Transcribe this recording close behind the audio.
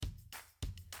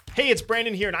Hey, it's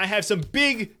Brandon here, and I have some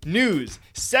big news.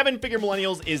 Seven Figure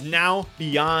Millennials is now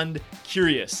beyond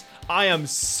curious. I am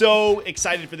so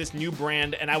excited for this new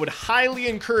brand, and I would highly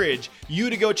encourage you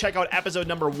to go check out episode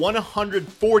number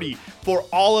 140 for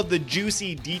all of the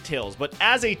juicy details. But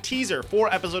as a teaser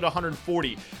for episode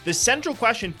 140, the central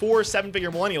question for Seven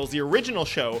Figure Millennials, the original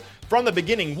show from the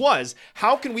beginning, was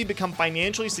how can we become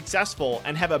financially successful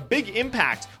and have a big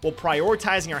impact while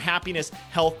prioritizing our happiness,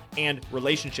 health, and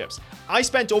relationships? I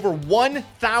spent over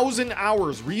 1,000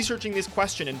 hours researching this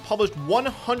question and published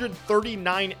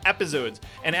 139 episodes.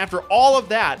 And after all of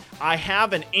that, I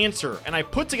have an answer, and I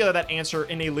put together that answer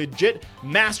in a legit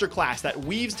masterclass that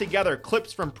weaves together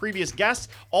clips from previous guests,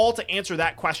 all to answer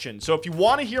that question. So if you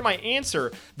want to hear my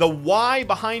answer, the why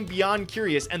behind Beyond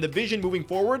Curious and the vision moving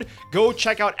forward, go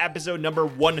check out episode number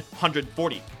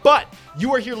 140. But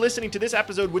you are here listening to this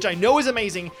episode, which I know is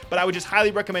amazing, but I would just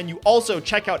highly recommend you also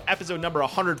check out episode number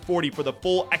 140 for the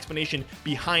full explanation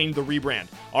behind the rebrand.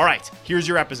 All right, here's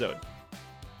your episode.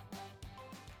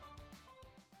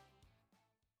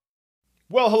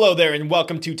 Well, hello there, and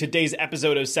welcome to today's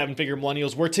episode of Seven Figure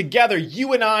Millennials, where together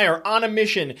you and I are on a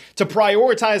mission to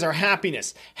prioritize our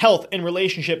happiness, health, and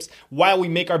relationships while we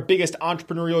make our biggest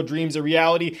entrepreneurial dreams a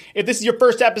reality. If this is your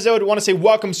first episode, I want to say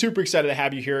welcome. Super excited to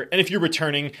have you here. And if you're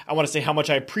returning, I want to say how much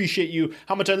I appreciate you,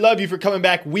 how much I love you for coming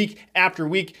back week after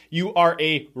week. You are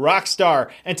a rock star.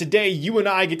 And today, you and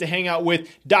I get to hang out with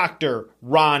Dr.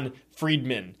 Ron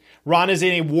Friedman. Ron is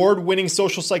an award-winning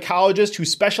social psychologist who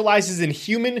specializes in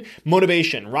human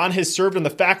motivation. Ron has served on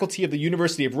the faculty of the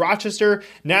University of Rochester,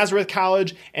 Nazareth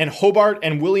College, and Hobart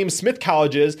and William Smith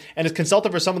Colleges, and is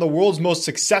consultant for some of the world's most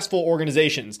successful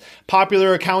organizations.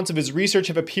 Popular accounts of his research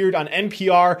have appeared on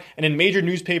NPR and in major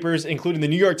newspapers, including the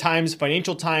New York Times,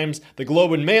 Financial Times, the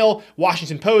Globe and Mail,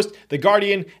 Washington Post, The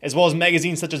Guardian, as well as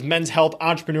magazines such as Men's Health,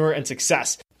 Entrepreneur, and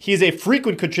Success. He is a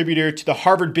frequent contributor to the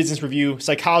Harvard Business Review,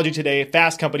 Psychology Today,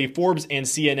 Fast Company, Forbes, and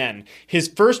CNN. His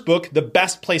first book, The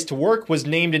Best Place to Work, was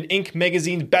named in Inc.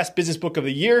 magazine's Best Business Book of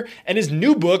the Year, and his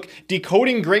new book,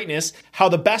 Decoding Greatness, How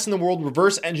the Best in the World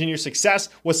Reverse Engineer Success,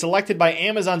 was selected by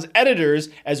Amazon's editors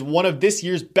as one of this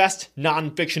year's best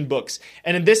nonfiction books.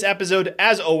 And in this episode,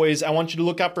 as always, I want you to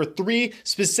look out for three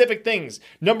specific things.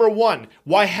 Number one,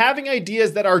 why having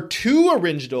ideas that are too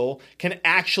original can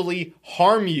actually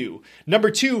harm you. Number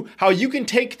two, how you can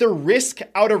take the risk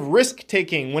out of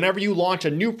risk-taking whenever you launch a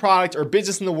new product or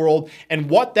business in the world, and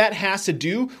what that has to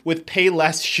do with pay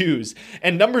less shoes.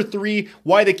 And number three,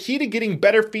 why the key to getting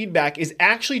better feedback is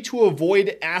actually to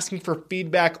avoid asking for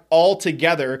feedback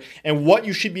altogether, and what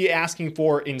you should be asking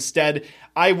for instead.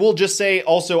 I will just say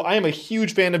also, I am a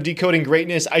huge fan of Decoding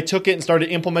Greatness. I took it and started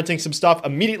implementing some stuff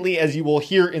immediately, as you will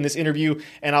hear in this interview,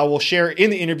 and I will share in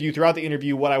the interview, throughout the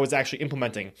interview, what I was actually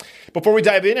implementing. Before we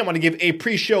dive in, I want to give a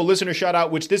pre-show listener shout out,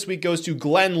 which this week goes to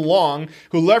Glenn Long,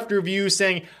 who left a review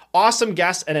saying, "Awesome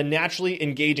guest and a naturally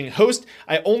engaging host.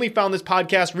 I only found this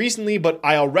podcast recently, but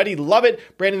I already love it.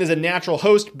 Brandon is a natural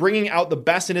host, bringing out the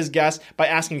best in his guests by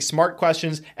asking smart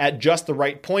questions at just the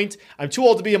right point. I'm too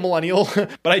old to be a millennial,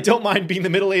 but I don't mind being the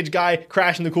middle-aged guy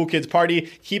crashing the cool kids party.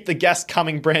 Keep the guests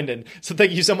coming, Brandon." So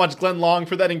thank you so much, Glenn Long,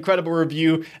 for that incredible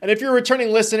review. And if you're a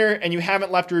returning listener and you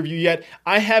haven't left a review yet,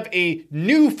 I have a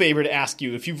new favor to ask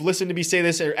you. If you've listened to me say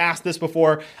this or asked this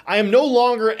before, I am no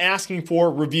longer asking for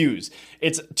reviews.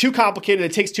 It's too complicated.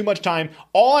 It takes too much time.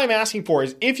 All I'm asking for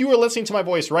is, if you are listening to my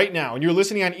voice right now and you're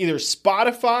listening on either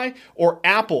Spotify or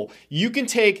Apple, you can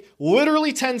take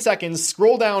literally 10 seconds,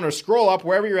 scroll down or scroll up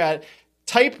wherever you're at,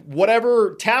 tap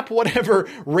whatever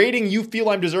rating you feel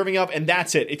I'm deserving of, and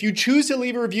that's it. If you choose to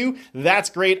leave a review, that's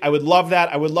great. I would love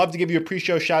that. I would love to give you a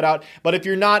pre-show shout out. But if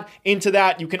you're not into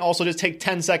that, you can also just take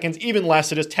 10 seconds, even less,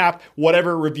 to just tap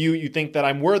whatever review you think that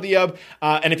I'm worthy of.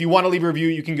 And if you want to leave a review,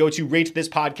 you can go to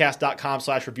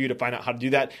ratethispodcast.com/review to find out how to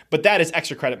do that. But that is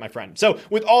extra credit, my friend. So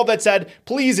with all that said,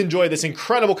 please enjoy this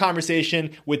incredible conversation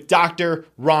with Dr.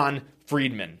 Ron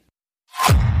Friedman.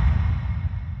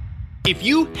 If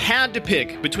you had to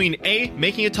pick between A,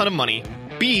 making a ton of money,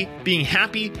 B, being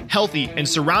happy, healthy, and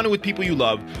surrounded with people you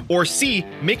love, or C,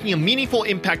 making a meaningful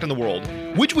impact on the world,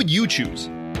 which would you choose?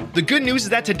 The good news is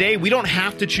that today we don't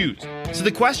have to choose. So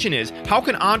the question is, how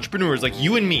can entrepreneurs like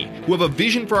you and me, who have a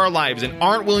vision for our lives and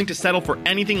aren't willing to settle for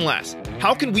anything less,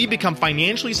 how can we become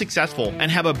financially successful and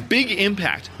have a big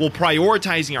impact while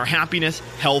prioritizing our happiness,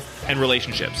 health, and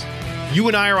relationships? You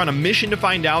and I are on a mission to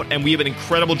find out, and we have an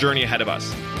incredible journey ahead of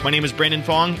us. My name is Brandon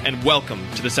Fong, and welcome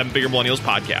to the Seven Figure Millennials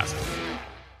podcast.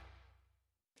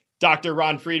 Dr.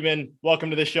 Ron Friedman,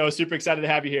 welcome to the show. Super excited to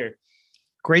have you here.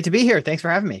 Great to be here. Thanks for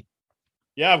having me.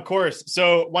 Yeah, of course.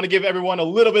 So want to give everyone a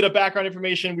little bit of background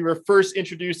information. We were first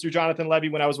introduced through Jonathan Levy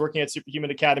when I was working at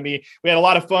Superhuman Academy. We had a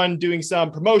lot of fun doing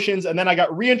some promotions, and then I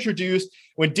got reintroduced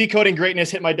when Decoding Greatness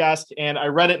hit my desk, and I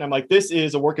read it and I'm like, this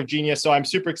is a work of genius. So I'm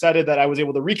super excited that I was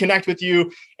able to reconnect with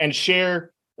you and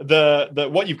share the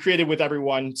what you've created with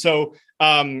everyone. So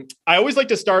I always like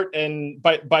to start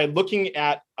by looking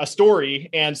at a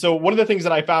story. And so one of the things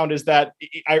that I found is that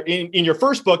in your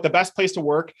first book, The Best Place to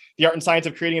Work, The Art and Science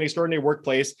of Creating an Extraordinary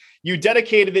Workplace, you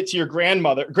dedicated it to your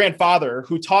grandfather,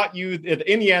 who taught you that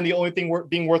in the end, the only thing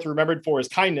being worth remembered for is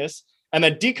kindness. And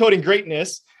then Decoding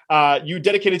Greatness, you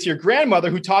dedicated to your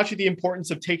grandmother, who taught you the importance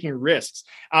of taking risks.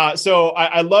 So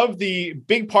I love the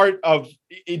big part of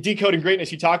Decoding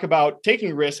Greatness. You talk about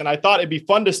taking risks, and I thought it'd be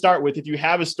fun to start with if you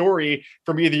have a story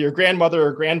from either your grandmother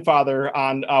or grandfather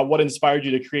on what inspired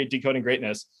you to create Decoding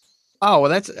Greatness. Oh, well,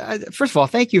 that's first of all,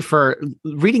 thank you for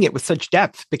reading it with such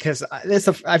depth, because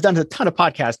I've done a ton of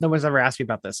podcasts. No one's ever asked me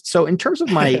about this. So in terms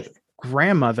of my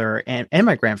grandmother and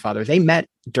my grandfather, they met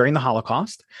during the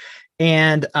Holocaust.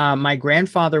 And my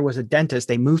grandfather was a dentist.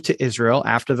 They moved to Israel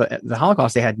after the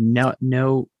Holocaust. They had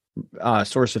no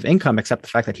source of income except the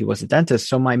fact that he was a dentist.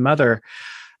 So my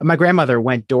grandmother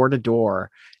went door to door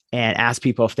and asked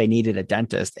people if they needed a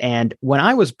dentist. And when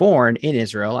I was born in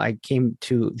Israel, I came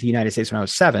to the United States when I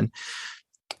was 7.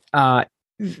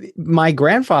 My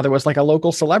grandfather was like a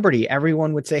local celebrity.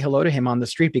 Everyone would say hello to him on the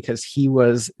street because he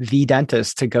was the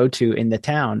dentist to go to in the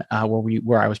town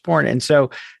where I was born. And so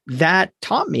that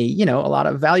taught me, a lot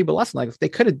of valuable lessons. Like they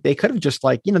could have just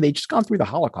they just gone through the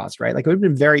Holocaust, right? Like it would have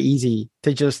been very easy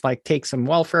to just like take some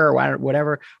welfare or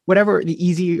whatever the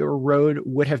easier road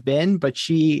would have been. But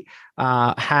she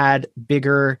had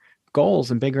bigger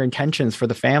goals and bigger intentions for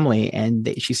the family,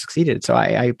 and she succeeded. So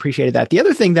I appreciated that. The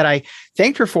other thing that I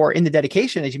thanked her for in the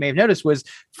dedication, as you may have noticed, was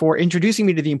for introducing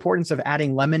me to the importance of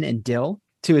adding lemon and dill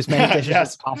to as many dishes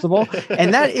as possible.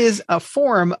 And that is a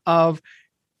form of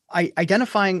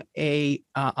identifying a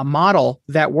model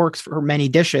that works for many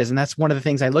dishes. And that's one of the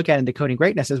things I look at in Decoding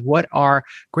Greatness is what are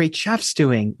great chefs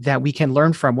doing that we can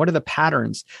learn from? What are the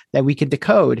patterns that we can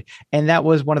decode? And that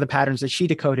was one of the patterns that she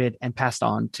decoded and passed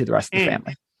on to the rest of the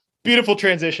family. Beautiful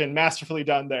transition, masterfully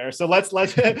done there. So let's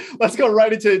go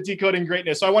right into Decoding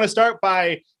Greatness. So I want to start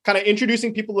by kind of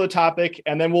introducing people to the topic,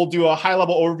 and then we'll do a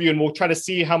high-level overview, and we'll try to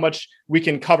see how much we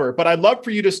can cover. But I'd love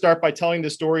for you to start by telling the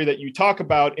story that you talk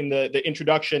about in the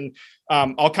introduction.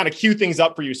 I'll kind of cue things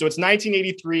up for you. So it's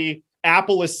 1983.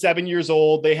 Apple is 7 years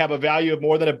old. They have a value of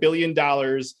more than $1 billion.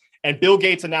 And Bill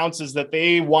Gates announces that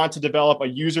they want to develop a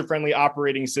user-friendly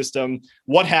operating system.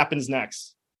 What happens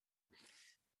next?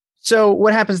 So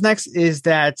what happens next is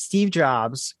that Steve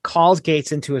Jobs calls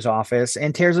Gates into his office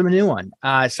and tears him a new one.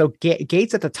 So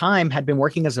Gates at the time had been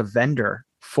working as a vendor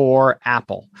for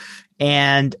Apple.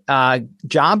 And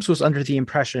Jobs was under the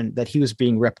impression that he was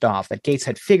being ripped off, that Gates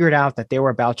had figured out that they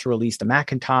were about to release the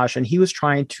Macintosh, and he was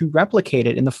trying to replicate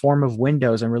it in the form of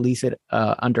Windows and release it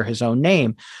under his own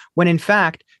name, when in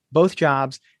fact, both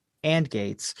Jobs and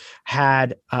Gates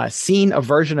had seen a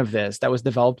version of this that was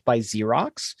developed by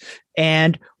Xerox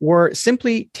and were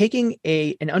simply taking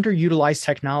an underutilized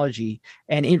technology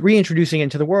and reintroducing it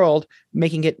into the world,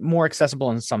 making it more accessible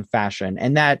in some fashion.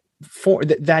 And that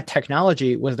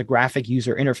technology was the graphic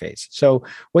user interface. So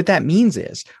what that means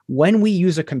is when we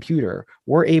use a computer,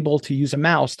 we're able to use a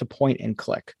mouse to point and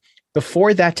click.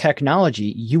 Before that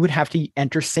technology, you would have to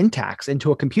enter syntax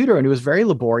into a computer, and it was very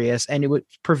laborious, and it was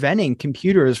preventing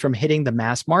computers from hitting the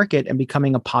mass market and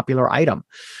becoming a popular item.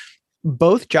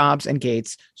 Both Jobs and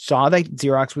Gates saw that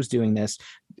Xerox was doing this.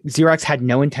 Xerox had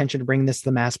no intention to bring this to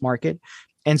the mass market.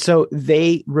 And so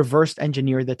they reversed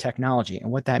engineered the technology. And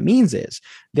what that means is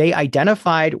they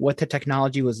identified what the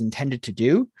technology was intended to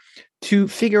do to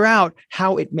figure out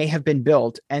how it may have been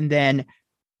built, and then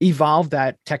evolve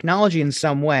that technology in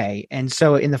some way. And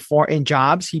so in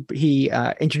Jobs, he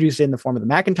introduced it in the form of the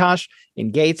Macintosh.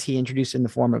 In Gates, he introduced it in the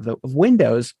form of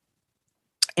Windows.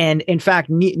 And in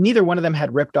fact, neither one of them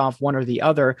had ripped off one or the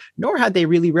other, nor had they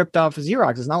really ripped off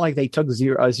Xerox. It's not like they took a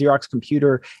Xerox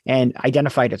computer and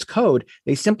identified its code.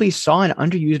 They simply saw an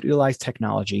underutilized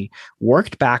technology,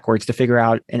 worked backwards to figure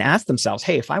out and asked themselves,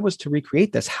 hey, if I was to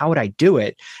recreate this, how would I do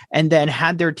it? And then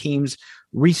had their teams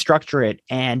restructure it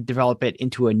and develop it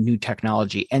into a new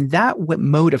technology. And that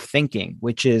mode of thinking,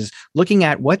 which is looking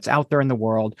at what's out there in the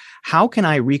world, how can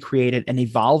I recreate it and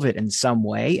evolve it in some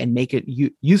way and make it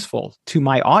useful to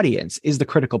my audience, is the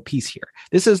critical piece here.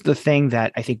 This is the thing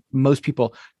that I think most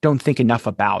people don't think enough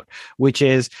about, which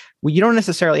is Well, you don't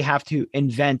necessarily have to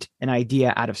invent an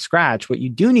idea out of scratch. What you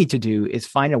do need to do is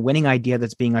find a winning idea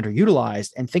that's being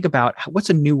underutilized and think about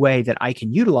what's a new way that I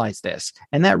can utilize this.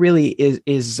 And that really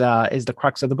is the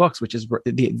crux of the books, which is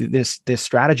this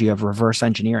strategy of reverse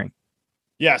engineering.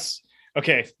 Yes.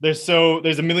 Okay. There's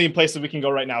a million places we can go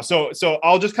right now. So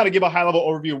I'll just kind of give a high level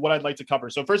overview of what I'd like to cover.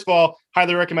 So first of all,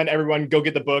 highly recommend everyone go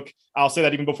get the book. I'll say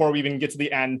that even before we even get to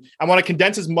the end. I want to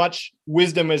condense as much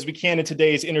wisdom as we can in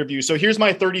today's interview. So here's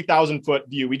my 30,000 foot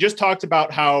view. We just talked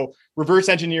about how reverse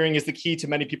engineering is the key to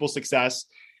many people's success.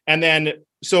 And then,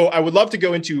 so I would love to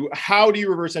go into how do you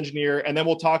reverse engineer? And then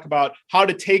we'll talk about how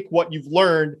to take what you've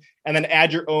learned and then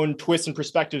add your own twist and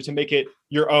perspective to make it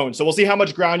your own. So we'll see how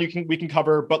much ground we can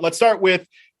cover, but let's start with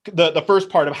the first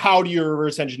part of how do you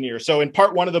reverse engineer? So in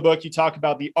part 1 of the book, you talk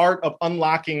about the art of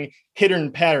unlocking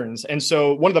hidden patterns. And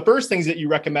so one of the first things that you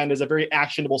recommend as a very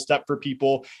actionable step for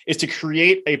people is to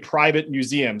create a private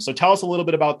museum. So tell us a little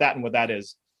bit about that and what that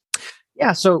is.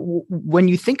 Yeah. So when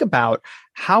you think about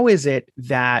how is it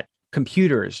that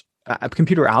computers,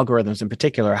 computer algorithms in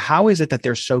particular, how is it that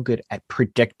they're so good at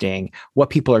predicting what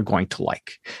people are going to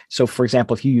like? So for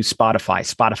example, if you use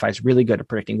Spotify is really good at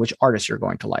predicting which artists you're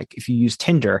going to like. If you use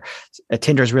Tinder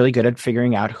is really good at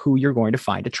figuring out who you're going to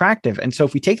find attractive. And so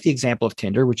if we take the example of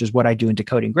Tinder, which is what I do in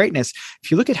Decoding Greatness,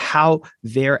 if you look at how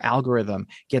their algorithm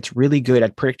gets really good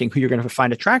at predicting who you're going to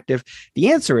find attractive,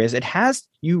 the answer is it has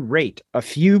you rate a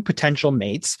few potential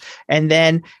mates, and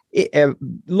then it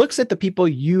looks at the people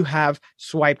you have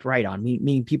swiped right on,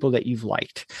 meaning people that you've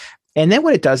liked. And then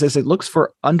what it does is it looks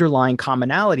for underlying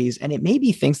commonalities, and it may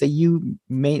be things that you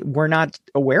were not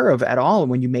aware of at all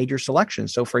when you made your selection.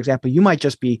 So for example, you might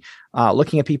just be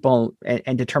looking at people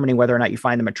and determining whether or not you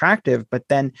find them attractive. But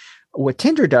then what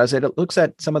Tinder does, it looks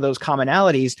at some of those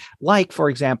commonalities, like, for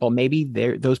example, maybe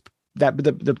the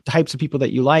types of people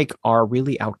that you like are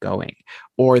really outgoing,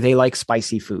 or they like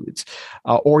spicy foods,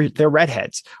 or they're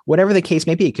redheads, whatever the case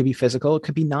may be. It could be physical, it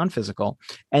could be non-physical.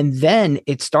 And then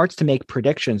it starts to make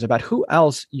predictions about who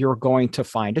else you're going to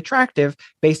find attractive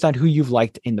based on who you've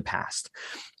liked in the past.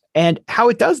 And how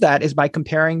it does that is by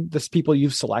comparing the people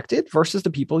you've selected versus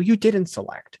the people you didn't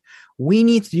select. We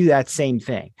need to do that same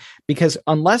thing, because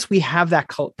unless we have that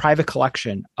private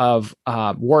collection of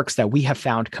works that we have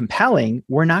found compelling,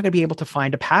 we're not going to be able to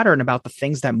find a pattern about the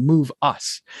things that move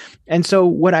us. And so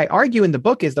what I argue in the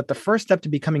book is that the first step to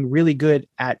becoming really good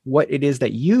at what it is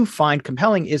that you find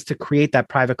compelling is to create that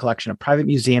private collection, a private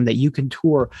museum that you can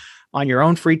tour on your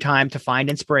own free time to find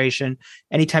inspiration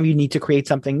anytime you need to create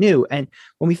something new. And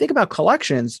when we think about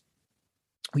collections,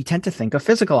 we tend to think of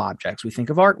physical objects. We think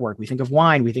of artwork. We think of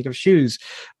wine. We think of shoes.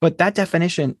 But that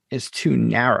definition is too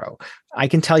narrow. I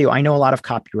can tell you, I know a lot of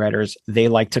copywriters, they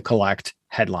like to collect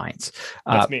headlines.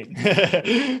 That's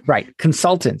me. Right.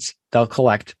 Consultants, they'll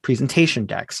collect presentation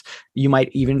decks. You might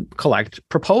even collect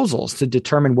proposals to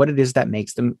determine what it is that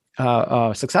makes them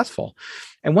successful.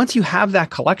 And once you have that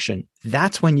collection,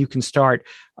 that's when you can start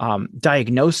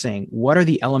diagnosing what are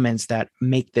the elements that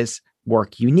make this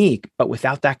work unique. But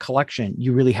without that collection,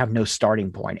 you really have no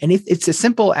starting point. And it's as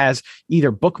simple as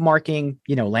either bookmarking,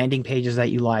 landing pages that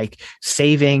you like,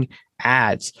 saving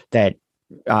ads that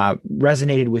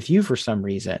resonated with you for some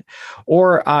reason,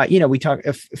 or we talk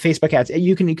Facebook ads.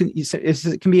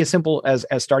 It can be as simple as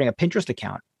starting a Pinterest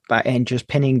account and just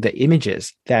pinning the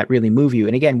images that really move you.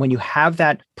 And again, when you have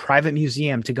that private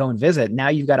museum to go and visit, now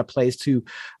you've got a place to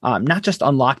not just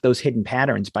unlock those hidden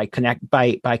patterns by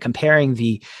comparing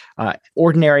the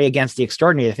ordinary against the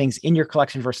extraordinary, the things in your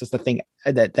collection versus the things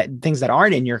that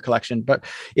aren't in your collection, but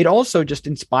it also just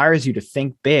inspires you to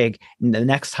think big the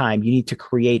next time you need to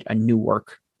create a new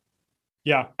work.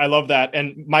 Yeah, I love that.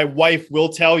 And my wife will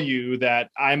tell you that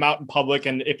I'm out in public,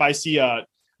 and if I see a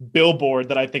billboard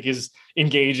that I think is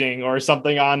engaging or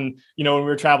something on, when we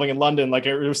were traveling in London, like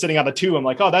we were sitting on the tube, I'm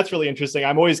like, oh, that's really interesting.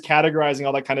 I'm always categorizing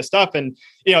all that kind of stuff. And,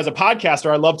 as a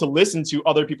podcaster, I love to listen to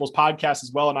other people's podcasts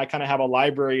as well. And I kind of have a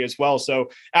library as well. So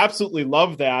absolutely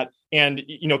love that. And,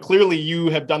 clearly you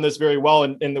have done this very well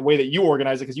in the way that you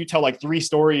organize it, because you tell like 3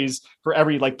 stories for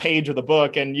every page of the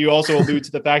book. And you also allude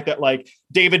to the fact that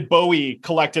David Bowie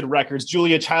collected records,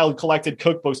 Julia Child collected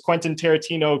cookbooks, Quentin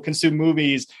Tarantino consumed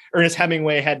movies, Ernest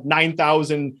Hemingway had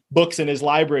 9,000 books in his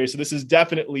library. So this is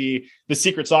definitely the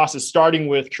secret sauce, is starting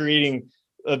with creating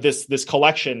this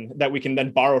collection that we can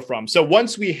then borrow from. So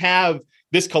once we have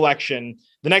this collection,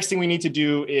 the next thing we need to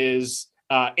do is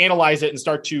analyze it and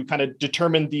start to kind of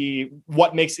determine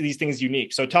what makes these things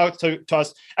unique. So talk to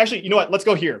us. Actually, you know what? Let's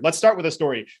go here. Let's start with a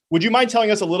story. Would you mind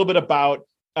telling us a little bit about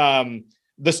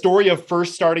the story of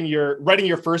first writing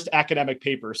your first academic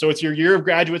paper. So it's your year of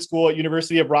graduate school at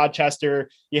University of Rochester.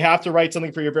 You have to write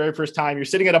something for your very first time. You're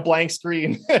sitting at a blank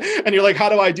screen and you're like, how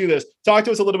do I do this? Talk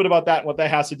to us a little bit about that and what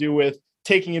that has to do with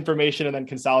taking information and then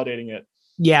consolidating it.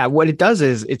 Yeah, what it does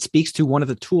is it speaks to one of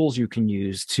the tools you can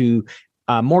use to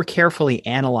more carefully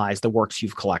analyze the works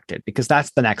you've collected, because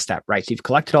that's the next step, right? So you've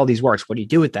collected all these works. What do you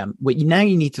do with them? Now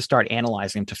you need to start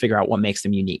analyzing them to figure out what makes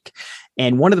them unique.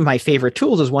 And one of my favorite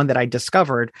tools is one that I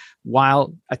discovered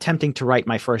while attempting to write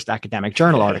my first academic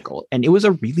journal article. And it was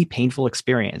a really painful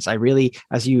experience. I really,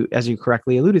 as you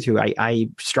correctly alluded to, I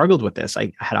struggled with this.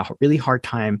 I had a really hard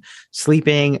time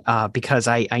sleeping because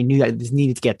I knew that this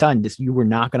needed to get done. You were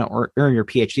not going to earn your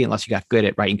PhD unless you got good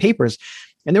at writing papers.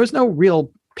 And there was no real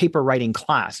paper writing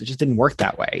class. It just didn't work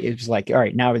that way. It was like, all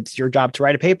right, now it's your job to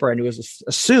write a paper. And it was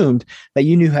assumed that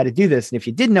you knew how to do this. And if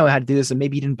you didn't know how to do this, then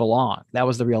maybe you didn't belong. That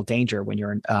was the real danger when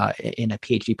you're in a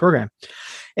PhD program.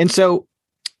 And so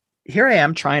here I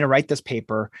am trying to write this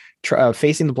paper,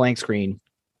 facing the blank screen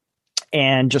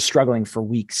and just struggling for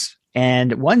weeks.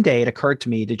 And one day it occurred to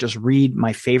me to just read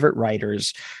my favorite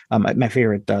writers, my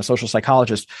favorite social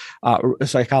psychologist,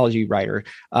 psychology writer,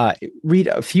 read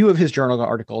a few of his journal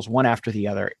articles, one after the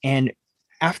other. And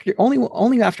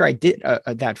only after I did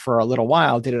that for a little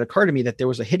while, did it occur to me that there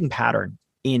was a hidden pattern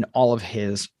in all of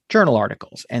his journal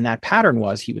articles. And that pattern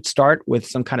was he would start with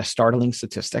some kind of startling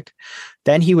statistic.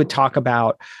 Then he would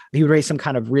raise some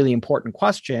kind of really important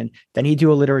question. Then he'd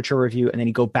do a literature review, and then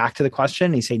he'd go back to the question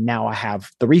and he'd say, now I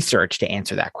have the research to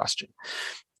answer that question.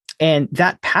 And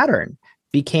that pattern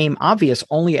became obvious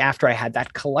only after I had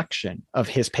that collection of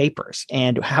his papers.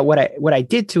 And what I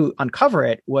did to uncover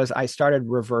it was I started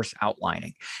reverse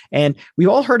outlining. And we've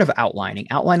all heard of outlining.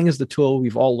 Outlining is the tool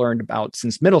we've all learned about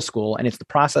since middle school. And it's the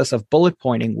process of bullet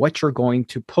pointing what you're going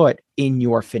to put in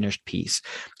your finished piece.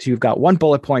 So you've got one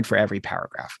bullet point for every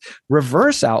paragraph.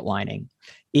 Reverse outlining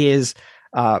is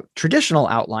traditional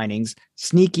outlining's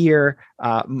sneakier,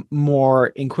 more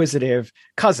inquisitive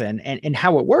cousin. And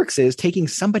how it works is taking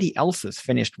somebody else's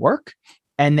finished work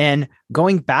and then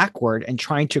going backward and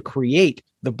trying to create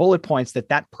the bullet points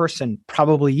that person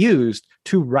probably used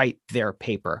to write their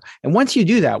paper. And once you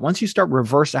do that, once you start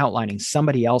reverse outlining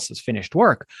somebody else's finished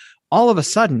work, all of a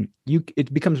sudden,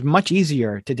 it becomes much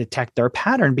easier to detect their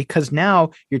pattern, because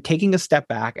now you're taking a step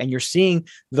back and you're seeing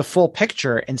the full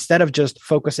picture instead of just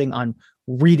focusing on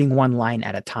reading one line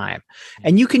at a time.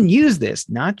 And you can use this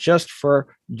not just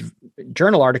for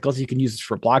journal articles. You can use this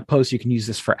for blog posts. You can use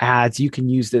this for ads. You can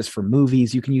use this for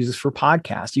movies. You can use this for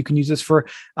podcasts. You can use this for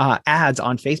ads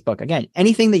on Facebook. Again,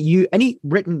 anything that any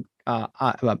written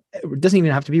it doesn't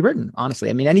even have to be written, honestly.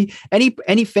 I mean,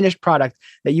 any finished product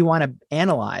that you want to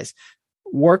analyze,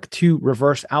 work to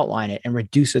reverse outline it and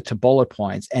reduce it to bullet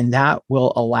points, and that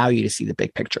will allow you to see the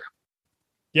big picture.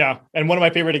 Yeah. And one of my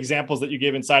favorite examples that you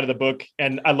gave inside of the book,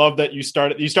 and I love that you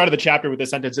started the chapter with this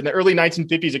sentence: in the early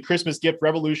 1950s, a Christmas gift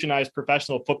revolutionized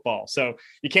professional football. So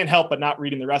you can't help but not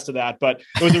reading the rest of that. But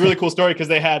it was a really cool story because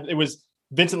it was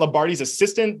Vincent Lombardi's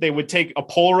assistant. They would take a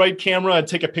Polaroid camera and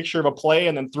take a picture of a play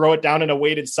and then throw it down in a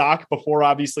weighted sock before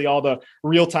obviously all the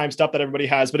real-time stuff that everybody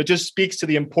has. But it just speaks to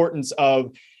the importance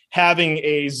of having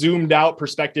a zoomed out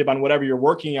perspective on whatever you're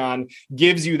working on,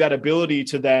 gives you that ability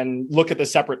to then look at the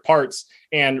separate parts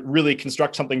and really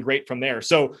construct something great from there.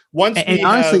 So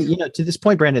honestly, to this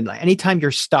point, Brandon, anytime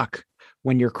you're stuck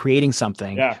when you're creating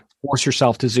something, force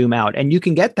yourself to zoom out. And you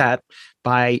can get that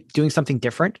by doing something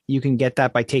different. You can get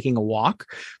that by taking a walk.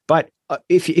 But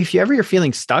if you're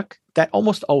feeling stuck, that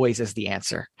almost always is the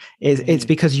answer. It's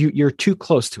because you're too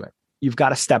close to it. You've got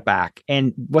to step back.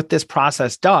 And what this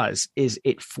process does is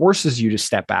it forces you to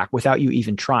step back without you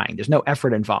even trying. There's no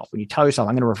effort involved. When you tell yourself,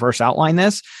 I'm going to reverse outline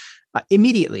this,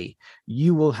 immediately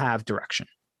you will have direction.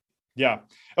 Yeah.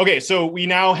 Okay. So we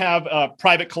now have a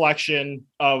private collection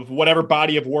of whatever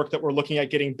body of work that we're looking at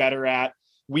getting better at.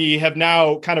 We have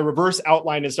now kind of reverse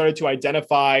outlined and started to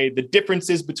identify the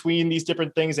differences between these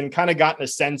different things and kind of gotten a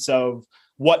sense of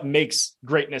what makes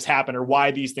greatness happen or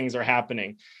why these things are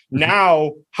happening.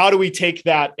 Now, how do we take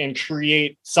that and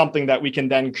create something that we can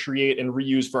then create and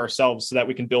reuse for ourselves so that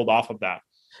we can build off of that?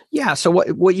 Yeah. So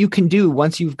what you can do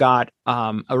once you've got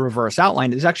a reverse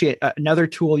outline is actually another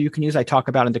tool you can use. I talk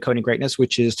about in Decoding Greatness,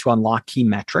 which is to unlock key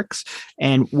metrics.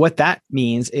 And what that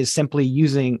means is simply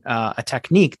using a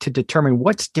technique to determine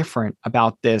what's different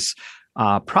about this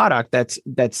product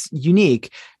that's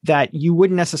unique that you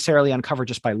wouldn't necessarily uncover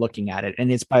just by looking at it.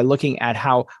 And it's by looking at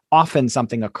how often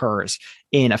something occurs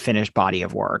in a finished body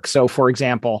of work. So, for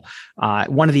example,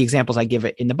 one of the examples I give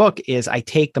it in the book is I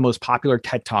take the most popular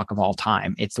TED Talk of all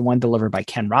time. It's the one delivered by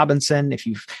Ken Robinson. If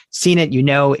you've seen it, you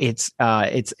know it's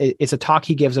a talk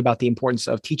he gives about the importance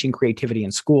of teaching creativity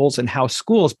in schools and how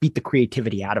schools beat the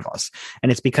creativity out of us.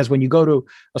 And it's because when you go to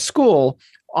a school,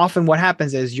 often what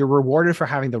happens is you're rewarded for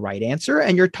having the right answer,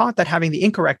 and you're taught that having the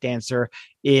incorrect answer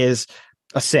is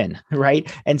a sin,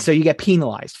 right? And so you get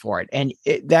penalized for it. And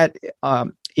that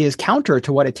is counter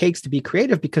to what it takes to be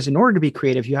creative, because in order to be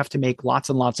creative, you have to make lots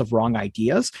and lots of wrong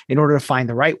ideas in order to find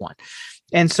the right one.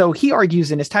 And so he argues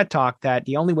in his TED Talk that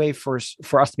the only way for us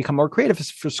to become more creative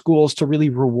is for schools to really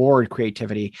reward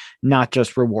creativity, not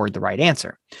just reward the right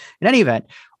answer. In any event,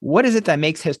 what is it that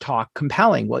makes his talk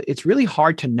compelling? Well, it's really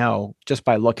hard to know just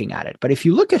by looking at it. But if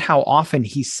you look at how often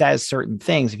he says certain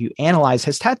things, if you analyze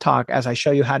his TED Talk, as I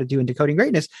show you how to do in Decoding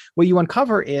Greatness, what you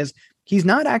uncover is he's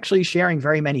not actually sharing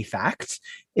very many facts.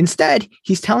 Instead,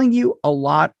 he's telling you a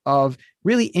lot of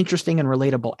really interesting and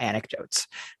relatable anecdotes.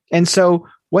 And so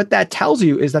what that tells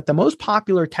you is that the most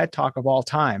popular TED Talk of all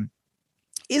time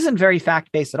isn't very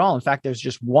fact-based at all. In fact, there's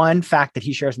just one fact that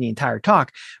he shares in the entire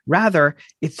talk. Rather,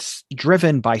 it's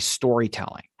driven by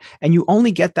storytelling. And you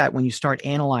only get that when you start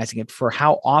analyzing it for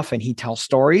how often he tells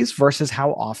stories versus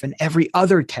how often every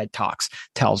other TED Talks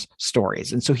tells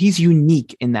stories. And so he's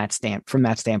unique in that from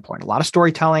that standpoint. A lot of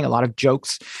storytelling, a lot of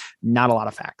jokes, not a lot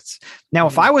of facts. Now,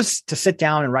 if I was to sit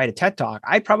down and write a TED Talk,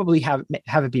 I'd probably have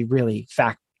it be really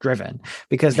fact-driven,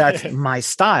 because that's my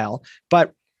style.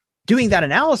 But doing that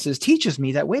analysis teaches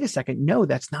me that, wait a second, no,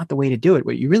 that's not the way to do it.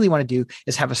 What you really want to do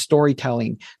is have a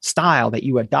storytelling style that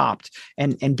you adopt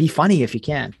and be funny if you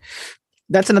can.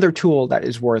 That's another tool that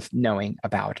is worth knowing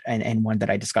about, and one that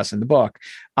I discuss in the book.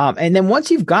 And then once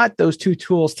you've got those two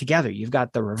tools together, you've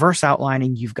got the reverse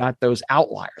outlining, you've got those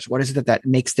outliers. What is it that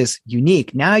makes this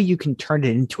unique? Now you can turn it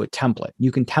into a template.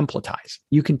 You can templatize.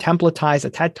 You can templatize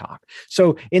a TED Talk.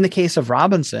 So in the case of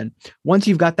Robinson, once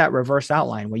you've got that reverse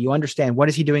outline where you understand what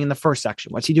is he doing in the first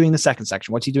section, what's he doing in the second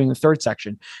section, what's he doing in the third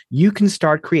section, you can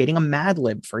start creating a Mad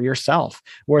Lib for yourself,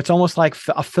 where it's almost like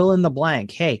a fill in the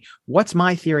blank. Hey, what's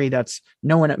my theory that's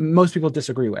most people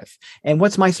disagree with? And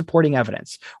what's my supporting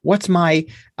evidence? What's my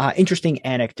interesting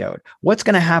anecdote? What's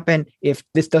going to happen if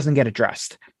this doesn't get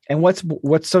addressed? And what's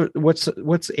an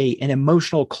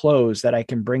emotional close that I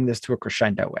can bring this to a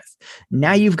crescendo with?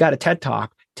 Now you've got a TED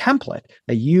Talk template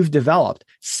that you've developed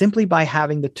simply by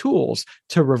having the tools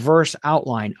to reverse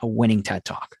outline a winning TED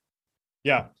Talk.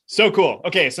 Yeah, so cool.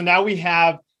 Okay, so now we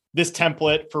have this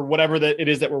template for whatever that it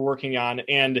is that we're working on.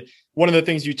 And one of the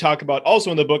things you talk about also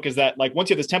in the book is that, like, once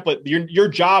you have this template, your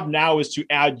job now is to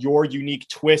add your unique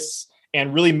twists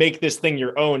and really make this thing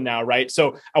your own now, right?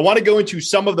 So I want to go into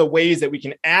some of the ways that we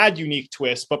can add unique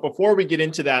twists. But before we get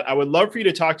into that, I would love for you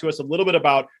to talk to us a little bit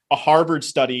about a Harvard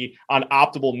study on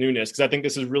optimal newness, because I think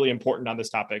this is really important on this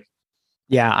topic.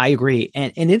 Yeah, I agree.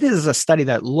 And it is a study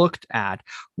that looked at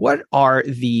what are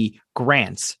the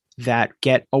grants that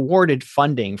get awarded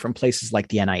funding from places like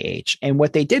the NIH. And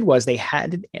what they did was they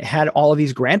had all of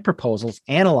these grant proposals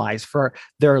analyzed for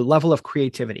their level of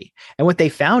creativity. And what they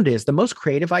found is the most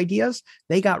creative ideas,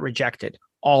 they got rejected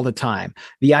all the time.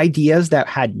 The ideas that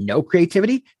had no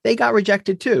creativity, they got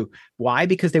rejected too. Why?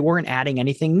 Because they weren't adding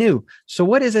anything new. So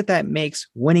what is it that makes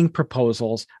winning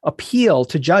proposals appeal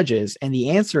to judges? And the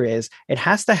answer is it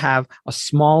has to have a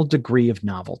small degree of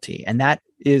novelty. And that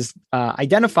is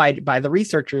identified by the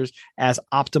researchers as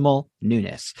optimal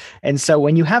newness. And so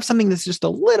when you have something that's just a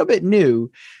little bit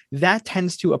new, that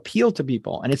tends to appeal to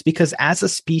people. And it's because as a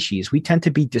species, we tend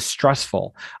to be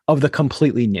distrustful of the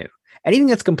completely new. Anything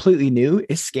that's completely new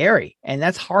is scary, and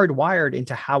that's hardwired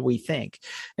into how we think.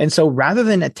 And so rather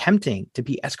than attempting to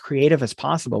be as creative as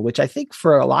possible, which I think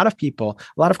for a lot of people,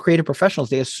 a lot of creative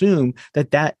professionals, they assume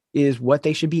that is what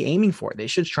they should be aiming for. They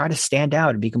should try to stand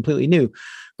out and be completely new.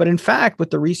 But in fact,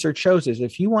 what the research shows is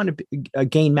if you want to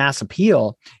gain mass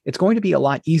appeal, it's going to be a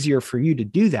lot easier for you to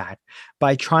do that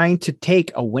by trying to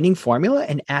take a winning formula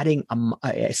and adding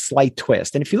a slight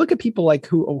twist. And if you look at people like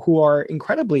who are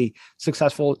incredibly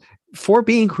successful for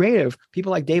being creative,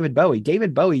 people like David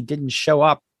Bowie didn't show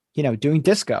up doing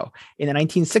disco in the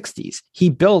 1960s. He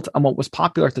built on what was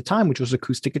popular at the time, which was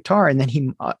acoustic guitar. And then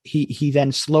he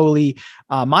then slowly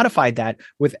modified that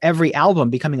with every album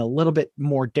becoming a little bit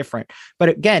more different. But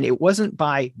again, it wasn't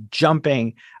by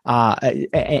jumping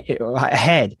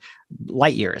ahead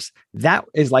light years. That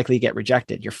is likely to get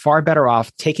rejected. You're far better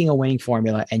off taking a winning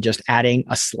formula and just adding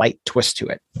a slight twist to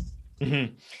it.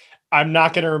 Mm-hmm. I'm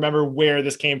not going to remember where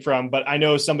this came from, but I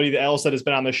know somebody else that has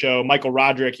been on the show, Michael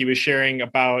Roderick, he was sharing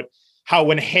about how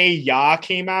when Hey Ya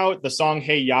came out, the song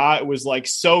Hey Ya, it was like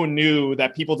so new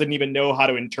that people didn't even know how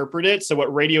to interpret it. So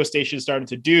what radio stations started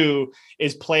to do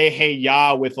is play Hey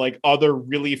Ya with like other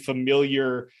really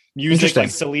familiar music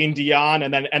like Celine Dion.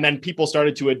 And then people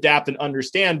started to adapt and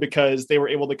understand because they were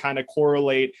able to kind of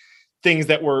correlate things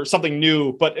that were something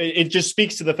new. But it just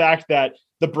speaks to the fact that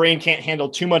the brain can't handle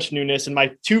too much newness. And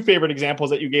my two favorite examples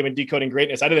that you gave in Decoding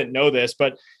Greatness, I didn't know this,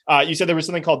 but you said there was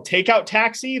something called Takeout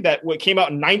Taxi that came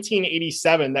out in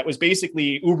 1987 that was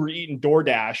basically Uber Eats and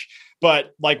DoorDash,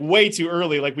 but like way too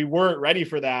early. Like we weren't ready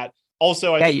for that.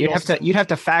 Also, you'd have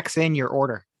to fax in your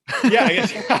order. Yeah, I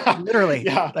guess. Literally.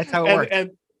 Yeah, that's how it works.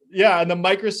 And the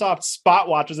Microsoft Spot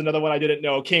Watch is another one I didn't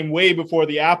know. It came way before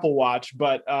the Apple Watch,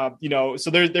 but so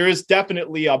there is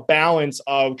definitely a balance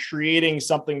of creating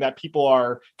something that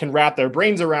people can wrap their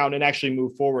brains around and actually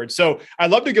move forward. So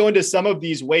I'd love to go into some of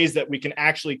these ways that we can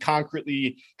actually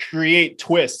concretely create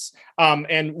twists.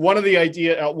 And one of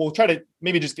the we'll try to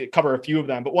maybe just cover a few of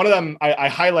them, but one of them I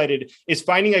highlighted is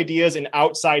finding ideas in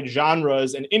outside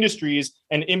genres and industries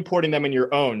and importing them in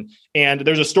your own. And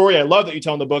there's a story I love that you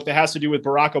tell in the book that has to do with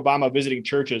Barack Obama visiting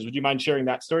churches. Would you mind sharing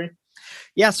that story?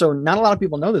 Yeah. So not a lot of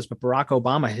people know this, but Barack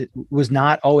Obama was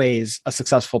not always a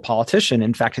successful politician.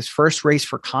 In fact, his first race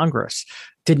for Congress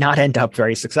did not end up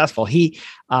very successful. He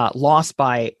lost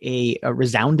by a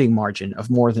resounding margin of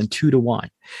more than 2-1.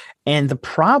 And the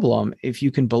problem, if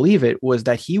you can believe it, was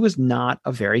that he was not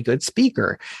a very good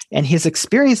speaker. And his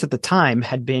experience at the time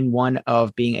had been one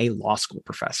of being a law school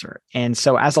professor. And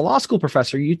so as a law school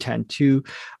professor, you tend to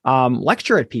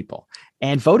lecture at people.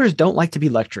 And voters don't like to be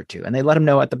lectured to, and they let him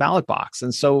know at the ballot box.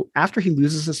 And so after he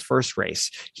loses his first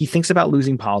race, he thinks about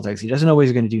losing politics. He doesn't know what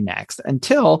he's going to do next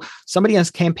until somebody on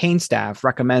his campaign staff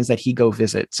recommends that he go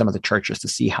visit some of the churches to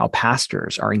see how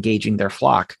pastors are engaging their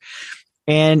flock.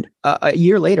 And a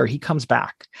year later, he comes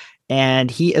back and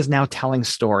he is now telling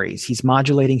stories. He's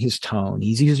modulating his tone.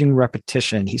 He's using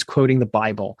repetition. He's quoting the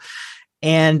Bible.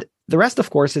 And the rest,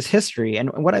 of course, is history. And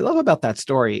what I love about that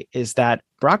story is that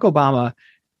Barack Obama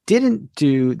didn't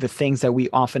do the things that we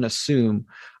often assume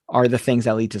are the things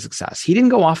that lead to success. He didn't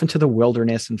go off into the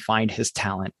wilderness and find his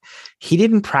talent. He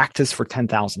didn't practice for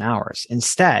 10,000 hours.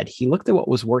 Instead, he looked at what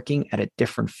was working at a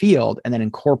different field and then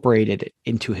incorporated it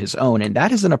into his own. And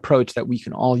that is an approach that we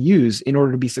can all use in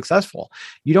order to be successful.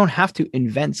 You don't have to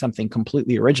invent something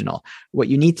completely original. What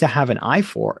you need to have an eye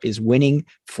for is winning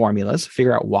formulas,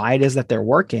 figure out why it is that they're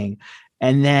working,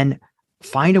 and then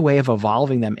find a way of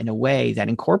evolving them in a way that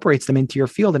incorporates them into your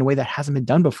field in a way that hasn't been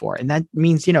done before. And that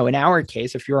means, in our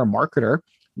case, if you're a marketer,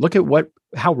 look at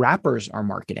how rappers are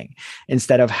marketing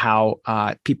instead of how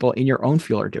people in your own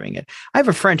field are doing it. I have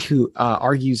a friend who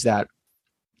argues that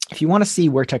if you want to see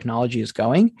where technology is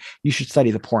going, you should study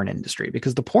the porn industry,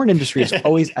 because the porn industry is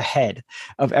always ahead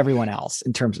of everyone else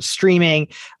in terms of streaming.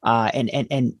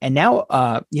 And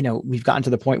now, we've gotten to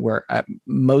the point where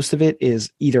most of it is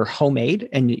either homemade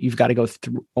and you've got to go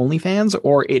through OnlyFans,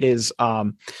 or it is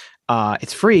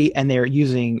it's free and they're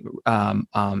using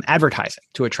advertising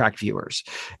to attract viewers.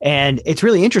 And it's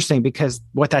really interesting because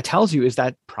what that tells you is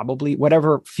that probably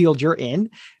whatever field you're in,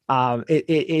 it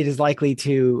is likely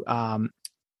to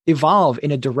evolve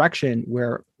in a direction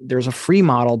where there's a free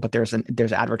model, but there's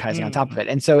advertising on top of it.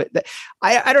 And so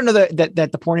I don't know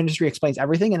that the porn industry explains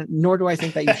everything, and nor do I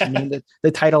think that you should name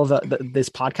the title of this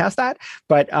podcast that,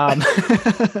 but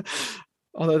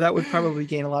although that would probably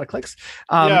gain a lot of clicks.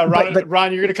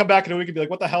 Ron, you're going to come back in a week and be like,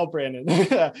 what the hell, Brandon?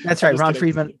 That's right. Ron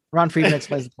Friedman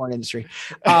explains the porn industry.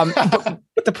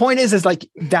 But the point is like,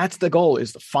 that's the goal,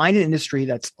 is to find an industry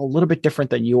that's a little bit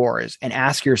different than yours, and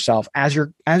ask yourself, as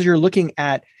you're looking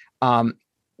at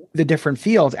the different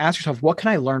fields, ask yourself, what can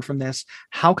I learn from this?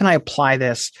 How can I apply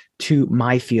this to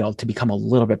my field to become a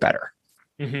little bit better?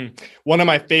 Mm-hmm. One of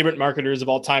my favorite marketers of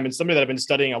all time, and somebody that I've been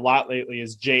studying a lot lately,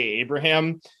 is Jay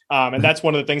Abraham. And that's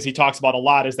one of the things he talks about a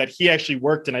lot, is that he actually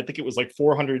worked in, I think it was like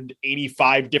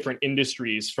 485 different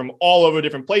industries from all over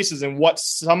different places. And what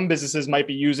some businesses might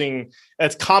be using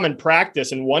as common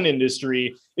practice in one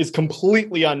industry is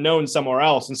completely unknown somewhere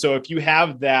else. And so if you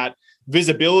have that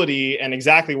visibility, and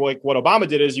exactly like what Obama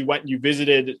did is you went and you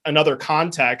visited another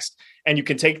context, and you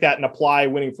can take that and apply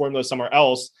winning formulas somewhere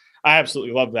else. I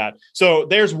absolutely love that. So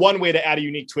there's one way to add a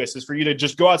unique twist, is for you to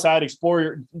just go outside,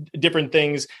 explore different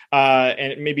things,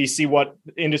 and maybe see what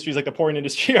industries like the porn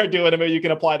industry are doing, and maybe you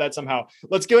can apply that somehow.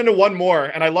 Let's go into one more.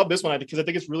 And I love this one because I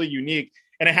think it's really unique,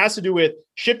 and it has to do with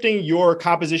shifting your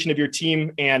composition of your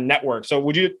team and network. So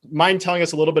would you mind telling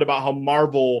us a little bit about how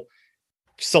Marvel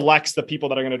selects the people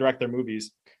that are going to direct their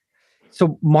movies?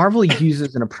 So Marvel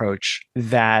uses an approach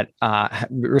that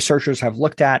researchers have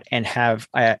looked at and have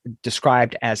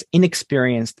described as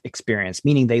inexperienced experience,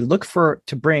 meaning they look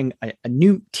to bring a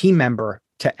new team member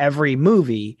to every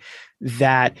movie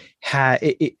that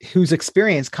whose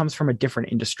experience comes from a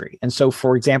different industry. And so,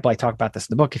 for example, I talk about this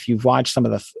in the book. If you've watched some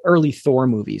of the early Thor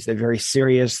movies, they're very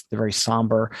serious, they're very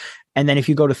somber. And then if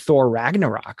you go to Thor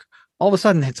Ragnarok, all of a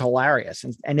sudden it's hilarious,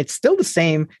 and it's still the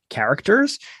same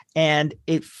characters, and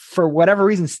it, for whatever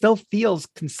reason, still feels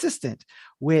consistent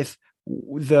with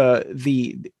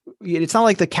the it's not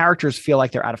like the characters feel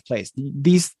like they're out of place.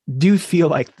 These do feel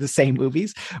like the same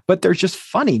movies, but they're just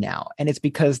funny now, and it's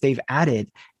because they've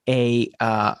added a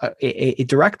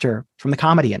director from the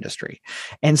comedy industry.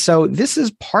 And so this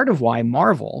is part of why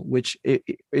Marvel, which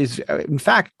is in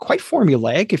fact quite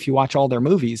formulaic if you watch all their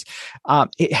movies,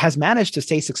 it has managed to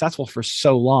stay successful for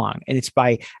so long. And it's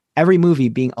by every movie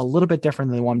being a little bit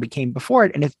different than the one became before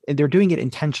it. And they're doing it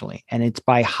intentionally. And it's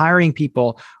by hiring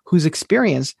people whose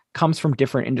experience comes from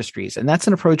different industries. And that's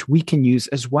an approach we can use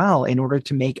as well in order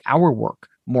to make our work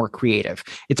more creative.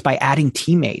 It's by adding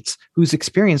teammates whose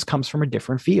experience comes from a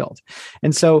different field.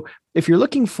 And so if you're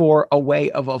looking for a way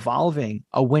of evolving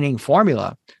a winning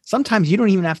formula, sometimes you don't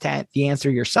even have to add the answer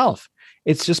yourself.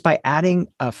 It's just by adding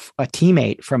a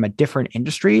teammate from a different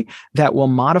industry that will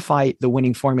modify the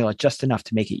winning formula just enough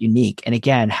to make it unique. And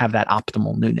again, have that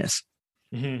optimal newness.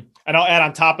 Mm-hmm. And I'll add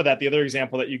on top of that, the other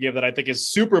example that you give that I think is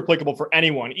super applicable for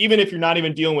anyone, even if you're not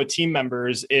even dealing with team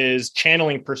members, is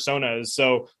channeling personas.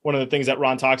 So one of the things that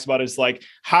Ron talks about is like,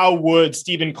 how would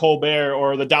Stephen Colbert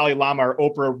or the Dalai Lama or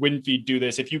Oprah Winfrey do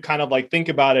this? If you kind of like think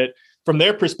about it from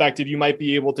their perspective, you might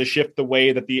be able to shift the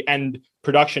way that the end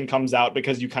production comes out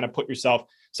because you kind of put yourself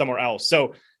somewhere else.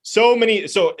 So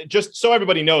just so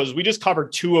everybody knows, we just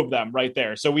covered two of them right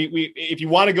there. So we if you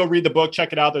want to go read the book,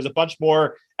 check it out. There's a bunch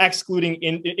more excluding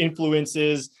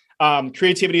influences.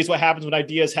 Creativity is what happens when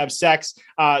ideas have sex.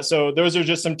 So those are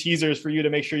just some teasers for you to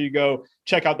make sure you go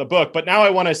check out the book. But now I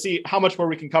want to see how much more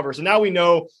we can cover. So now we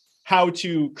know how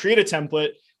to create a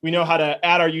template. We know how to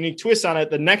add our unique twist on it.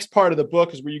 The next part of the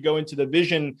book is where you go into the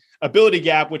vision ability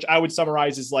gap, which I would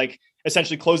summarize as like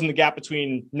essentially closing the gap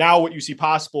between now what you see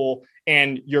possible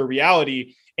and your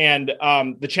reality. And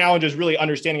the challenge is really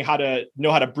understanding how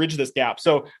to bridge this gap.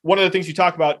 So one of the things you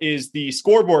talk about is the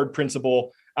scoreboard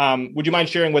principle. Would you mind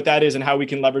sharing what that is and how we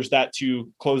can leverage that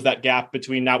to close that gap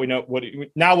between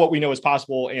what we know is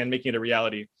possible and making it a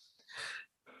reality?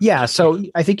 Yeah, so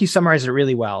I think you summarized it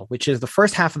really well, which is the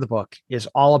first half of the book is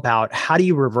all about how do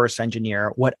you reverse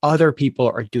engineer what other people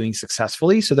are doing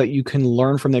successfully so that you can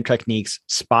learn from their techniques,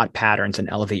 spot patterns, and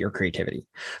elevate your creativity.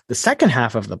 The second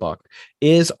half of the book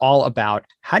is all about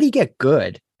how do you get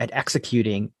good at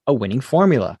executing a winning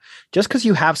formula. Just because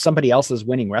you have somebody else's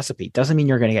winning recipe doesn't mean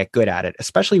you're going to get good at it,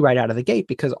 especially right out of the gate,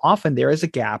 because often there is a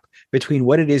gap between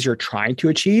what it is you're trying to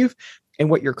achieve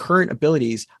and what your current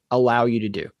abilities allow you to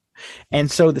do. And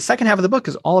so the second half of the book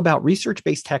is all about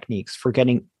research-based techniques for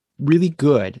getting really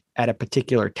good at a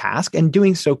particular task and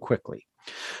doing so quickly.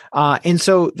 And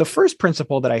so the first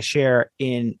principle that I share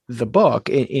in the book,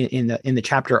 in the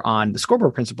chapter on the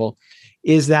scoreboard principle,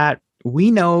 is that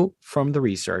we know from the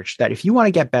research that if you want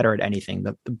to get better at anything,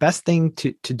 the best thing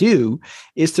to do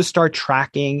is to start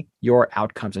tracking your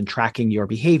outcomes and tracking your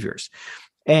behaviors.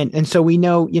 And so we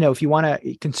know, if you want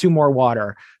to consume more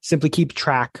water, simply keep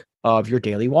track of your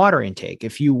daily water intake.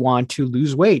 If you want to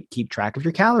lose weight, keep track of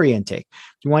your calorie intake.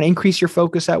 If you want to increase your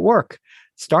focus at work,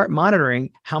 start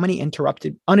monitoring how many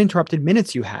uninterrupted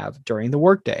minutes you have during the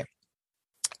workday.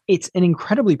 It's an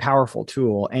incredibly powerful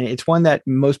tool, and it's one that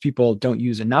most people don't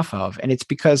use enough of. And it's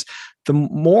because the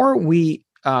more we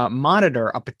monitor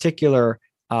a particular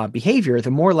behavior,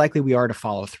 the more likely we are to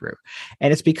follow through.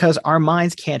 And it's because our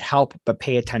minds can't help but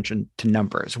pay attention to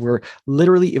numbers. We're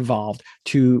literally evolved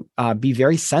to be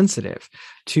very sensitive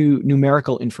to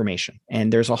numerical information.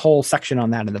 And there's a whole section on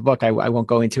that in the book. I won't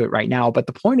go into it right now, but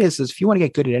the point is if you want to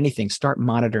get good at anything, start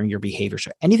monitoring your behavior.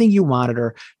 So anything you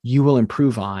monitor, you will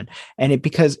improve on. And it's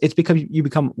because you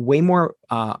become way more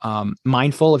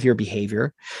mindful of your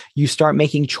behavior. You start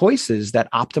making choices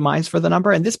that optimize for the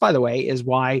number. And this, by the way, is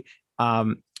why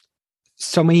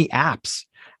so many apps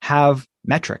have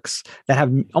metrics that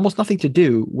have almost nothing to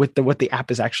do with what the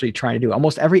app is actually trying to do.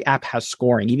 Almost every app has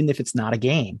scoring, even if it's not a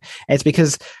game. And it's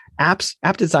because app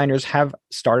designers have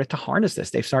started to harness this.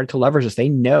 They've started to leverage this. They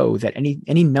know that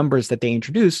any numbers that they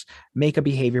introduce make a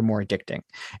behavior more addicting.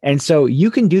 And so you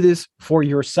can do this for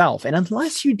yourself. And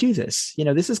unless you do this,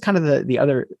 this is kind of the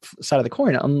other side of the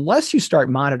coin. Unless you start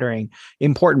monitoring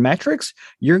important metrics,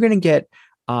 you're going to get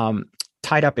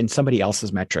tied up in somebody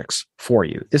else's metrics for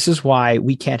you. This is why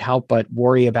we can't help but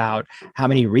worry about how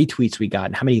many retweets we got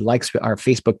and how many likes our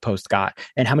Facebook post got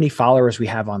and how many followers we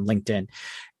have on LinkedIn.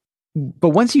 But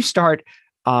once you start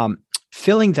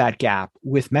filling that gap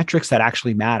with metrics that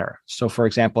actually matter. So for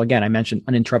example, again, I mentioned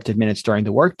uninterrupted minutes during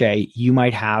the workday. You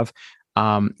might have,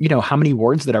 how many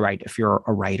words did I write if you're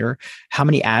a writer? How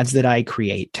many ads did I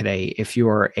create today if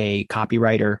you're a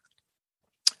copywriter?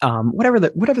 Whatever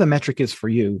the metric is for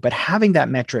you, but having that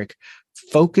metric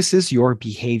focuses your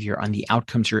behavior on the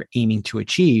outcomes you're aiming to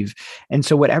achieve. And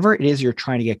so whatever it is you're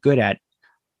trying to get good at,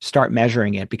 start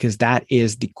measuring it, because that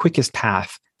is the quickest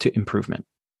path to improvement.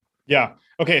 Yeah.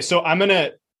 Okay. So I'm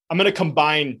gonna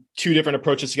combine two different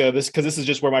approaches together. Because this is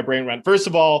just where my brain went. First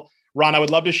of all, Ron, I would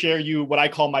love to share you what I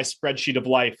call my spreadsheet of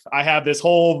life. I have this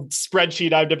whole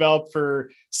spreadsheet I've developed for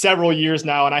several years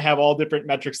now, and I have all different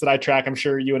metrics that I track. I'm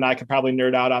sure you and I could probably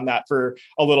nerd out on that for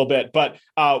a little bit. But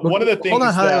one of the things— hold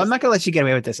on, I'm not going to let you get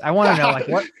away with this. I want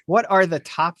to know, what are the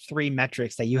top 3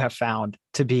 metrics that you have found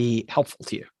to be helpful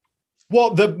to you?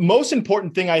 Well, the most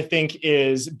important thing, I think,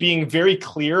 is being very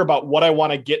clear about what I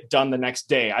want to get done the next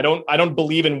day. I don't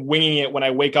believe in winging it when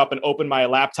I wake up and open my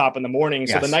laptop in the morning.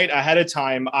 Yes. So the night ahead of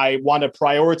time, I want to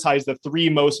prioritize the 3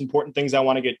 most important things I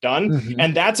want to get done. Mm-hmm.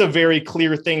 And that's a very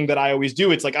clear thing that I always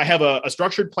do. It's like I have a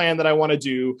structured plan that I want to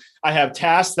do. I have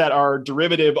tasks that are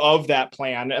derivative of that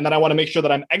plan, and then I want to make sure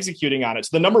that I'm executing on it.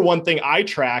 So the number one thing I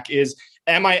track is,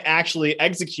 am I actually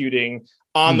executing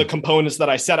on the components that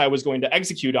I said I was going to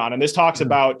execute on? And this talks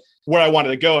about where I wanted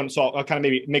to go. And so I'll kind of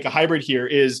maybe make a hybrid here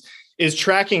is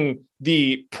tracking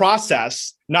the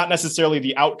process, not necessarily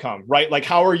the outcome, right? Like,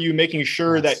 how are you making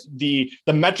sure that the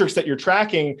metrics that you're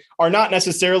tracking are not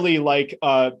necessarily like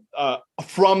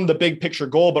from the big picture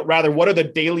goal, but rather what are the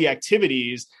daily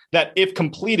activities that, if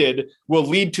completed, will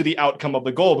lead to the outcome of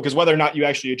the goal? Because whether or not you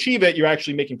actually achieve it, you're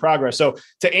actually making progress. So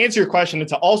to answer your question and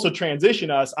to also transition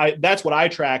us, that's what I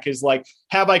track is like,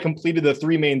 have I completed the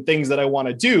 3 main things that I want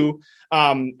to do?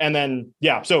 And then,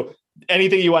 so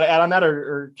anything you want to add on that,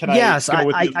 or can I? Yes,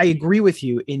 I agree with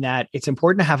you in that it's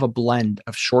important to have a blend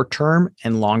of short-term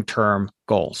and long-term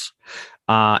goals.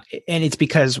 And it's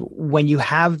because when you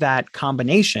have that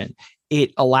combination,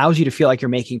 it allows you to feel like you're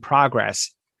making progress,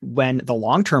 when the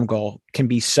long-term goal can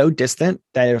be so distant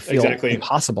that it'll feel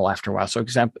impossible after a while. So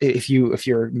example, if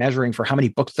you're measuring for how many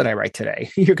books did I write today,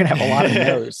 you're going to have a lot of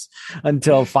no's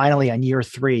until finally on year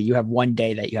 3, you have one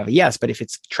day that you have a yes. But if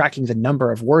it's tracking the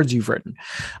number of words you've written,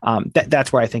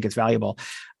 that's where I think it's valuable.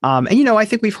 And, I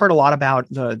think we've heard a lot about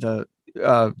the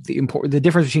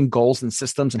difference between goals and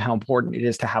systems and how important it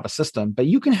is to have a system, but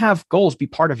you can have goals be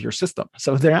part of your system.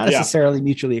 So they're not necessarily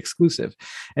mutually exclusive.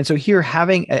 And so here,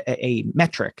 having a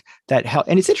metric that help,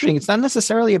 and it's interesting, it's not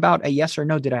necessarily about a yes or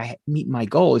no, did I meet my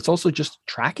goal? It's also just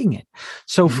tracking it.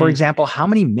 So for example, how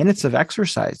many minutes of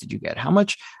exercise did you get? How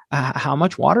much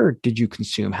water did you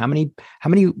consume? How many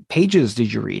pages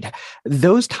did you read?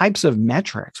 Those types of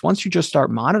metrics, once you just start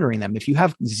monitoring them, if you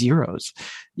have zeros,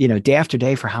 day after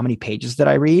day for how many pages did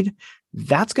I read,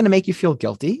 that's going to make you feel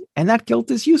guilty. And that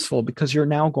guilt is useful because you're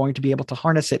now going to be able to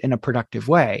harness it in a productive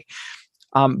way.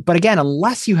 But again,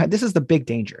 unless you have, this is the big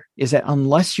danger, is that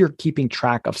unless you're keeping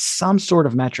track of some sort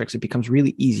of metrics, it becomes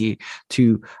really easy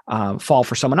to fall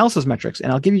for someone else's metrics.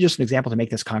 And I'll give you just an example to make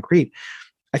this concrete.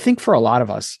 I think for a lot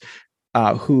of us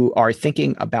who are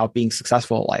thinking about being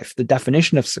successful in life, the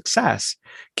definition of success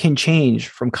can change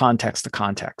from context to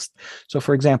context. So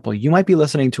for example, you might be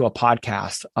listening to a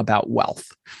podcast about wealth.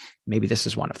 Maybe this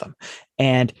is one of them.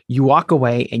 And you walk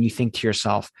away and you think to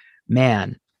yourself,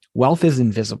 man, wealth is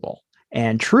invisible.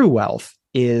 And true wealth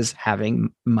is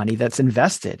having money that's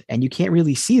invested. And you can't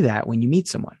really see that when you meet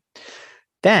someone.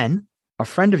 Then a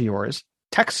friend of yours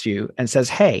texts you and says,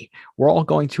 hey, we're all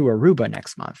going to Aruba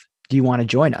next month. Do you want to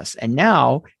join us? And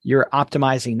now you're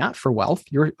optimizing not for wealth,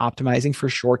 you're optimizing for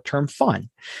short-term fun.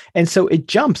 And so it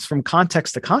jumps from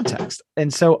context to context.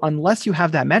 And so unless you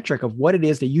have that metric of what it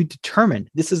is that you determine,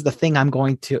 this is the thing I'm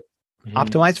going to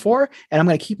optimize for, and I'm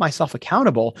going to keep myself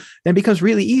accountable, then it becomes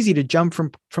really easy to jump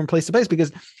from place to place,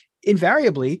 because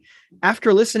invariably,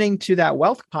 after listening to that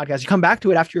wealth podcast, you come back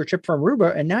to it after your trip from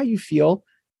Aruba, and now you feel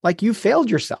like you failed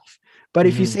yourself. But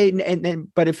if you say,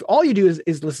 but if all you do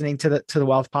is listening to the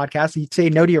wealth podcast, and you say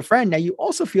no to your friend, now you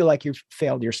also feel like you've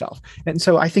failed yourself. And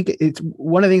so I think it's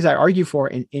one of the things I argue for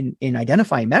in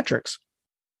identifying metrics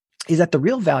is that the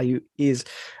real value is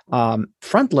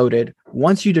front loaded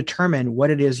once you determine what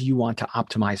it is you want to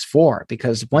optimize for.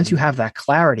 Because once you have that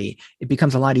clarity, it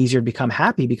becomes a lot easier to become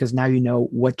happy, because now you know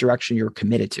what direction you're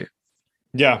committed to.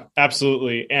 Yeah,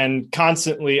 absolutely. And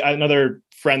constantly, another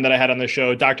friend that I had on the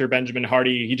show, Dr. Benjamin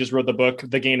Hardy, he just wrote the book,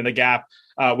 The Gain and the Gap.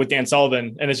 with Dan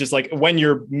Sullivan. And it's just like, when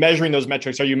you're measuring those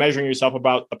metrics, are you measuring yourself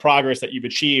about the progress that you've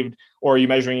achieved, or are you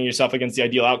measuring yourself against the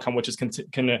ideal outcome, which is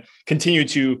can continue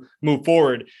to move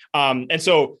forward? And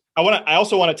so I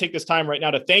also want to take this time right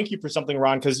now to thank you for something,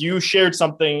 Ron, because you shared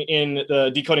something in the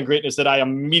Decoding Greatness that I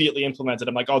immediately implemented.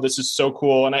 I'm like, oh, this is so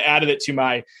cool. And I added it to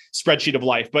my spreadsheet of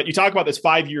life. But you talk about this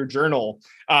 5-year journal,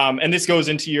 and this goes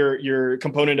into your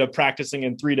component of practicing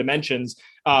in 3 dimensions.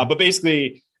 But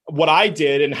basically, what I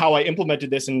did and how I implemented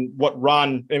this, and what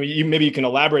Ron, maybe you can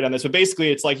elaborate on this, but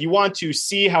basically it's like, you want to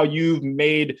see how you've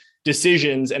made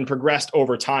decisions and progressed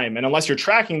over time. And unless you're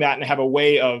tracking that and have a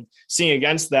way of seeing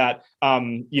against that,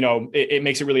 it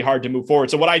makes it really hard to move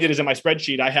forward. So what I did is, in my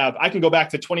spreadsheet, I can go back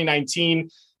to 2019,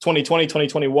 2020,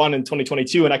 2021, and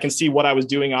 2022, and I can see what I was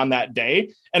doing on that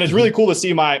day. And it's really cool to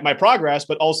see my progress,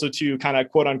 but also to kind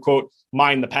of quote unquote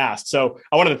mine the past. So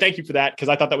I wanted to thank you for that, because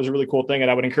I thought that was a really cool thing.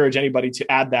 And I would encourage anybody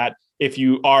to add that if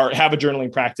you have a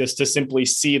journaling practice, to simply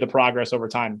see the progress over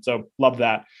time. So love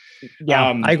that.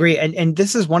 Yeah, I agree. And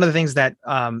this is one of the things that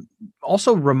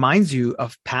also reminds you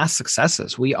of past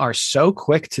successes. We are so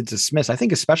quick to dismiss, I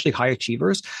think, especially high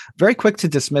achievers, very quick to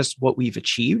dismiss what we've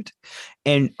achieved,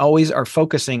 and always are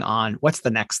focusing on what's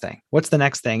the next thing. What's the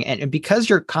next thing? And because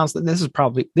you're constant, this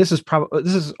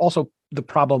is also the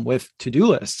problem with to-do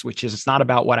lists, which is, it's not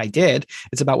about what I did,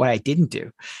 it's about what I didn't do.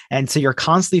 And so you're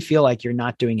constantly feel like you're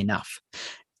not doing enough.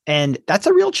 And that's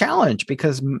a real challenge,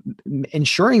 because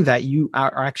ensuring that you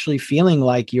are actually feeling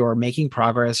like you're making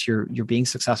progress, you're being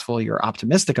successful, you're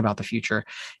optimistic about the future,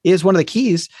 is one of the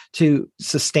keys to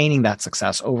sustaining that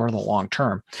success over the long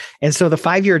term. And so the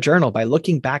 5-year journal, by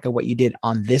looking back at what you did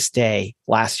on this day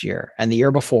last year and the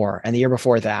year before and the year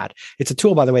before that, it's a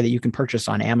tool, by the way, that you can purchase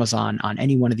on Amazon, on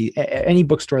any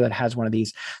bookstore that has one of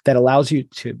these, that allows you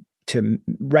to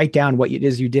write down what it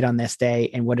is you did on this day,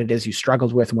 and what it is you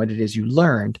struggled with, and what it is you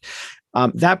learned.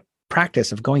 That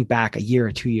practice of going back a year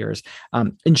or 2 years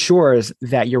ensures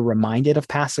that you're reminded of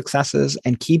past successes,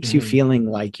 and keeps you feeling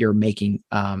like you're making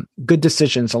good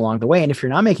decisions along the way. And if you're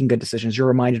not making good decisions, you're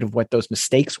reminded of what those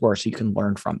mistakes were, so you can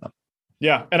learn from them.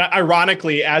 Yeah. And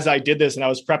ironically, as I did this, and I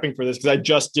was prepping for this, because I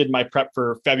just did my prep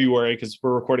for February, because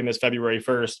we're recording this February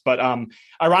 1st. But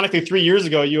ironically, 3 years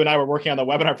ago, you and I were working on the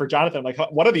webinar for Jonathan. Like,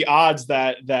 what are the odds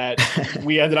that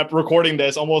we ended up recording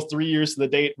this almost 3 years to the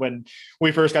date when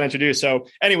we first got introduced? So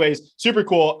anyways, super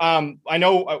cool. I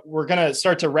know we're going to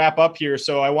start to wrap up here.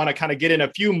 So I want to kind of get in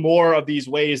a few more of these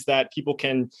ways that people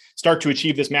can start to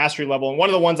achieve this mastery level. And one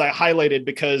of the ones I highlighted,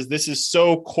 because this is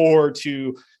so core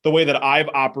to the way that I've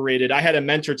operated. I had a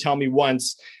mentor tell me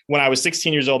once, when I was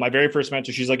 16 years old, my very first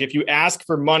mentor, she's like, if you ask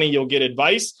for money, you'll get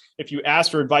advice. If you ask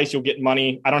for advice, you'll get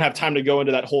money. I don't have time to go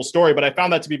into that whole story, but I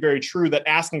found that to be very true, that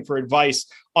asking for advice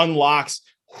unlocks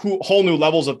whole new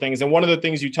levels of things. And one of the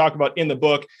things you talk about in the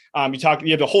book, you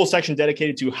have a whole section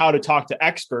dedicated to how to talk to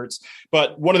experts.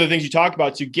 But one of the things you talk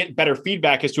about to get better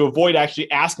feedback is to avoid actually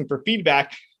asking for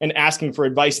feedback and asking for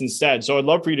advice instead. So I'd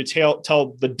love for you to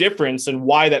tell the difference, and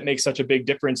why that makes such a big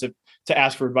difference to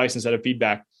ask for advice instead of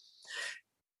feedback.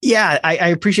 Yeah, I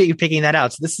appreciate you picking that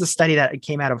out. So this is a study that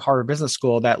came out of Harvard Business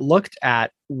School that looked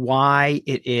at why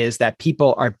it is that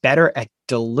people are better at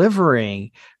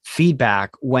delivering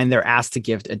feedback when they're asked to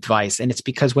give advice. And it's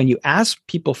because when you ask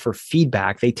people for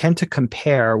feedback, they tend to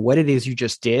compare what it is you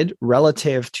just did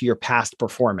relative to your past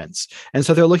performance. And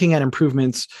so they're looking at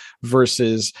improvements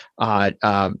versus,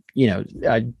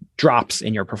 drops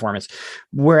in your performance.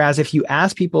 Whereas if you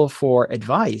ask people for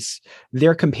advice,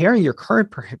 they're comparing your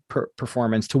current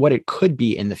performance to what it could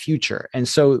be in the future. And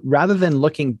so rather than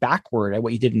looking backward at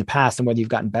what you did in the past and whether you've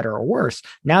gotten better or worse,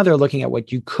 now they're looking at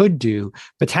what you could do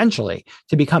potentially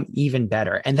to become even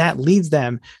better. And that leads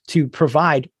them to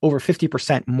provide over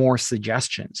 50% more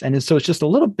suggestions. And so it's just a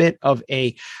little bit of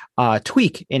a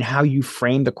tweak in how you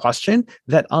frame the question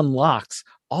that unlocks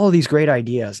all of these great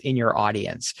ideas in your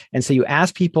audience. And so you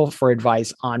ask people for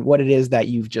advice on what it is that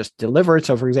you've just delivered.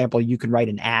 So for example, you can write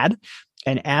an ad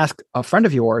and ask a friend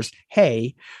of yours,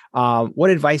 hey, what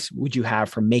advice would you have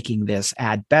for making this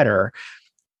ad better?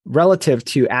 Relative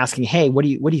to asking, hey, what do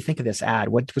you think of this ad?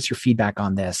 What's your feedback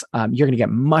on this? You're going to get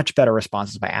much better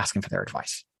responses by asking for their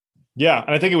advice. Yeah.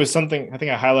 And I think it was something, I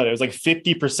think I highlighted, it was like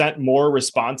 50% more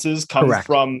responses come Correct.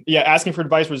 from, asking for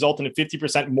advice result in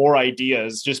 50% more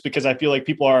ideas, just because I feel like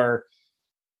people are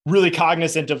really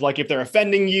cognizant of like, if they're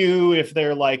offending you, if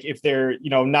they're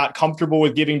not comfortable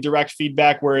with giving direct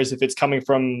feedback. Whereas if it's coming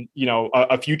from,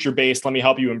 a future based, let me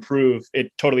help you improve,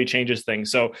 it totally changes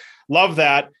things. So love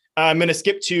that. I'm going to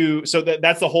skip to, so that's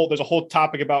there's a whole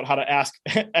topic about how to ask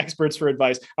experts for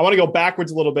advice. I want to go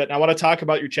backwards a little bit. And I want to talk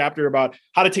about your chapter about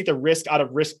how to take the risk out of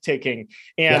risk taking.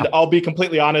 And I'll be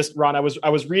completely honest, Ron, I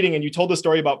was reading and you told the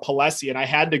story about Palesi and I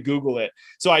had to Google it.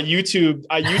 So I YouTube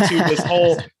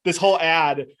this whole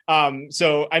ad.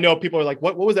 So I know people are like,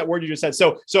 what was that word you just said?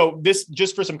 So this,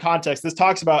 just for some context, this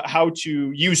talks about how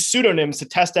to use pseudonyms to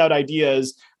test out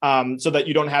ideas so that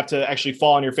you don't have to actually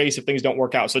fall on your face if things don't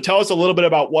work out. So tell us a little bit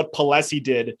about what Palesi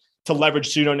did to leverage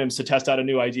pseudonyms to test out a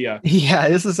new idea. Yeah,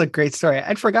 this is a great story.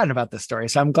 I'd forgotten about this story.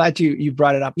 So I'm glad you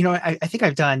brought it up. You know, I think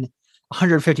I've done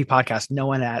 150 podcasts. No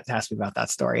one asked me about that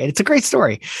story. And it's a great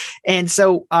story. And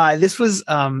so this was,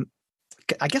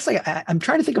 I guess I'm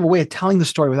trying to think of a way of telling the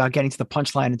story without getting to the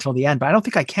punchline until the end, but I don't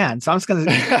think I can. So I'm just going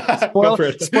to spoil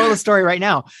the story right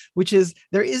now, which is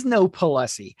there is no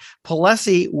Palesi.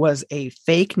 Palesi was a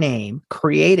fake name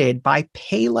created by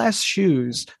Payless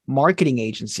Shoes marketing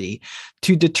agency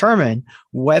to determine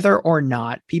whether or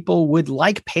not people would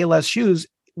like Payless shoes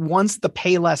once the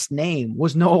Payless name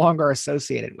was no longer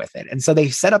associated with it. And so they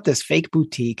set up this fake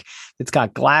boutique that's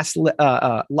got glass lit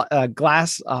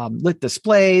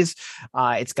displays.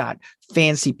 It's got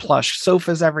fancy plush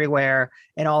sofas everywhere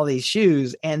and all these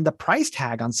shoes. And the price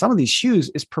tag on some of these shoes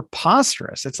is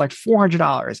preposterous. It's like $400,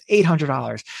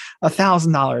 $800,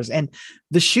 $1,000. And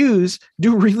the shoes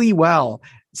do really well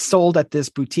sold at this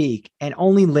boutique. And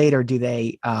only later do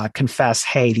they confess,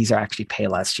 hey, these are actually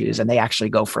Payless shoes. And they actually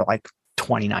go for like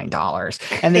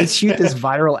 $29, and they shoot this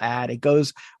viral ad. It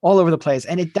goes all over the place,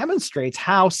 and it demonstrates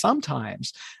how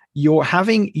sometimes you're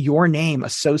having your name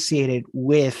associated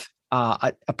with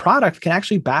a product can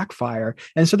actually backfire.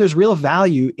 And so there's real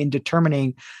value in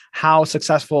determining how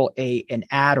successful an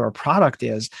ad or a product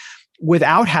is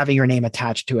without having your name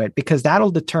attached to it, because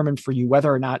that'll determine for you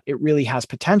whether or not it really has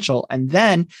potential. And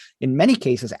then in many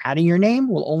cases, adding your name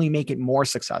will only make it more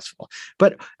successful.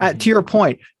 But to your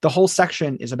point, the whole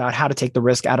section is about how to take the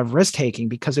risk out of risk taking,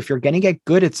 because if you're going to get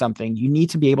good at something, you need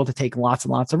to be able to take lots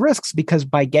and lots of risks, because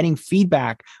by getting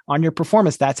feedback on your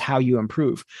performance, that's how you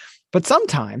improve. But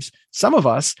sometimes some of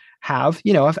us have,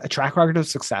 a track record of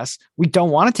success. We don't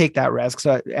want to take that risk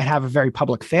and have a very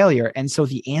public failure. And so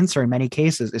the answer in many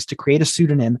cases is to create a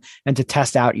pseudonym and to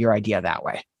test out your idea that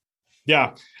way.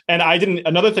 Yeah. And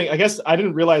another thing, I guess I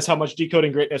didn't realize how much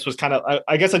Decoding Greatness was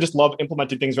I guess I just love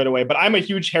implementing things right away, but I'm a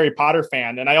huge Harry Potter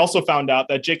fan. And I also found out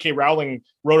that J.K. Rowling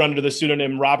wrote under the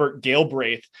pseudonym Robert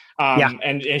Galbraith.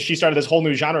 And she started this whole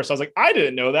new genre. So I was like, I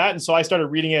didn't know that. And so I started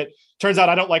reading it. Turns out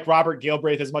I don't like Robert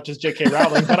Galbraith as much as J.K.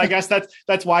 Rowling, but I guess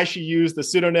that's why she used the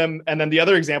pseudonym. And then the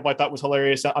other example I thought was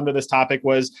hilarious under this topic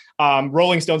was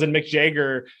Rolling Stones and Mick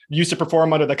Jagger used to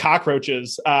perform under the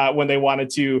Cockroaches when they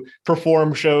wanted to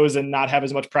perform shows and not have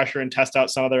as much pressure and test out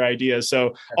some of their ideas.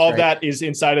 So all that is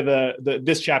inside of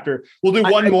this chapter. We'll do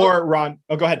one more, Ron.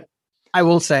 Oh, go ahead. I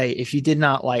will say, if you did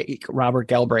not like Robert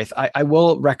Galbraith, I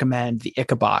will recommend The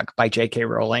Ichabod by J.K.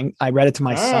 Rowling. I read it to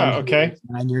my son, okay,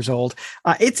 9 years old.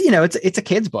 It's a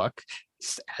kid's book,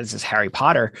 as is Harry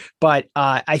Potter, but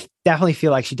I definitely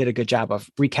feel like she did a good job of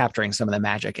recapturing some of the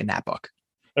magic in that book.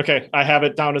 Okay, I have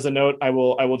it down as a note. I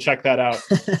will check that out.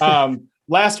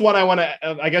 Last one,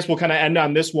 I guess we'll kind of end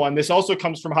on this one. This also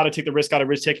comes from how to take the risk out of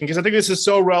risk taking, because I think this is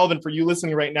so relevant for you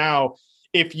listening right now.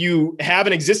 If you have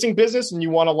an existing business and you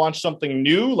want to launch something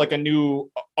new, like a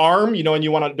new arm, and you don't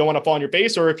want to fall on your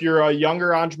face, or if you're a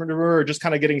younger entrepreneur or just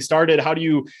kind of getting started, how do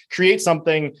you create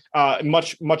something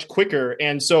much, much quicker?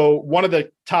 And so one of the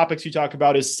topics you talk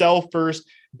about is sell first,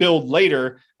 build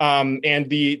later. And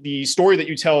the story that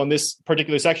you tell in this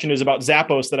particular section is about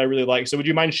Zappos that I really like. So would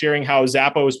you mind sharing how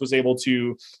Zappos was able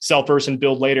to sell first and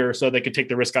build later so they could take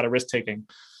the risk out of risk taking?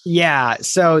 Yeah.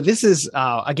 So this is,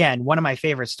 again, one of my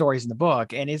favorite stories in the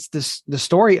book. And it's the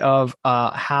story of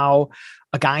how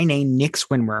a guy named Nick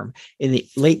Swinworm in the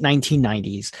late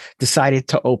 1990s decided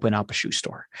to open up a shoe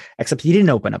store, except he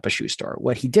didn't open up a shoe store.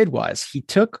 What he did was he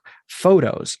took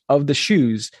photos of the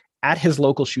shoes at his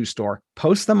local shoe store,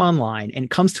 posts them online, and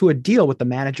comes to a deal with the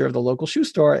manager of the local shoe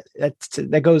store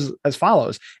that goes as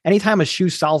follows. Anytime a shoe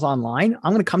sells online,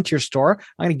 I'm going to come to your store,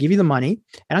 I'm going to give you the money,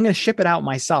 and I'm going to ship it out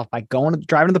myself by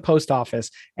driving to the post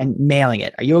office and mailing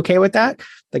it. Are you okay with that?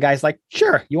 The guy's like,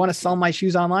 sure. You want to sell my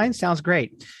shoes online? Sounds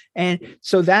great. And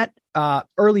so that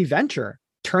early venture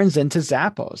turns into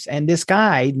Zappos. And this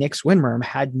guy, Nick Swinworm,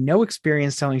 had no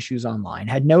experience selling shoes online,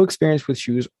 had no experience with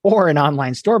shoes or an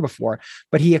online store before,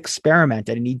 but he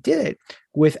experimented and he did it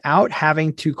without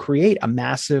having to create a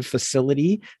massive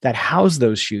facility that housed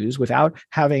those shoes, without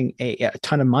having a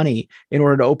ton of money in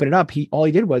order to open it up. All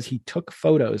he did was he took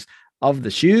photos of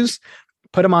the shoes,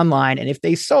 put them online, and if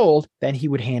they sold, then he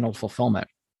would handle fulfillment.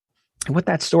 And what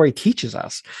that story teaches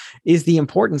us is the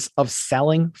importance of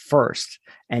selling first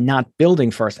and not building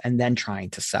first and then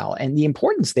trying to sell. And the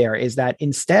importance there is that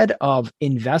instead of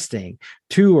investing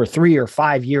 2 or 3 or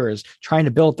 5 years trying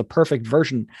to build the perfect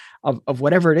version of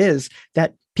whatever it is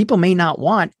that people may not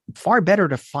want, far better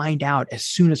to find out as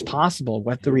soon as possible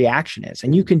what the reaction is.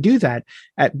 And you can do that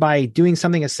by doing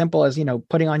something as simple as,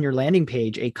 putting on your landing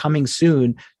page a coming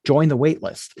soon, join the wait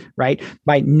list, right?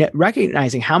 By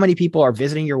recognizing how many people are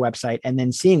visiting your website and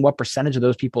then seeing what percentage of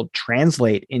those people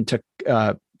translate into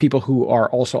people who are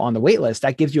also on the wait list,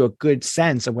 that gives you a good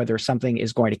sense of whether something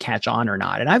is going to catch on or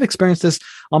not. And I've experienced this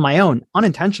on my own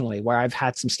unintentionally, where I've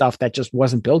had some stuff that just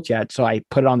wasn't built yet. So I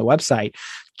put it on the website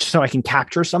so I can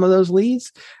capture some of those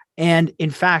leads. And in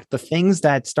fact, the things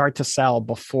that start to sell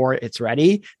before it's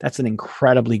ready, that's an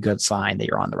incredibly good sign that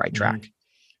you're on the right track.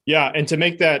 Yeah. And to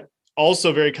make that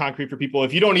also very concrete for people,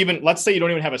 if you don't even, let's say you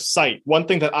don't even have a site, one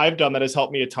thing that I've done that has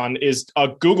helped me a ton is a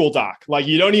Google Doc. Like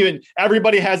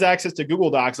everybody has access to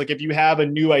Google Docs. Like if you have a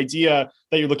new idea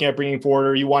that you're looking at bringing forward,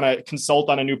 or you want to consult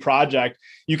on a new project,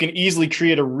 you can easily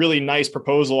create a really nice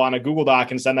proposal on a Google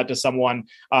Doc and send that to someone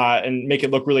and make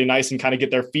it look really nice and kind of get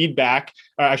their feedback,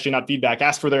 or actually not feedback,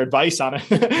 ask for their advice on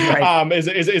it. Right.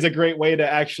 is a great way to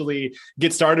actually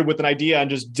get started with an idea and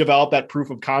just develop that proof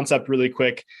of concept really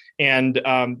quick. And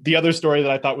the other story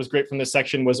that I thought was great from this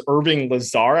section was Irving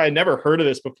Lazar. I never heard of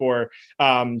this before,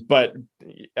 but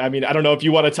I mean, I don't know if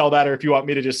you want to tell that or if you want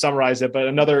me to just summarize it, but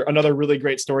another really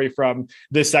great story from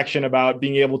this section about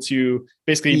being able to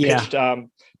basically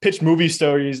pitch movie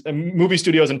studios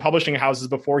and publishing houses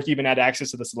before he even had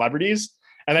access to the celebrities.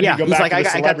 And then he's like,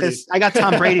 I got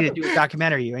Tom Brady to do a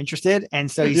documentary. You interested? And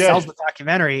so he sells the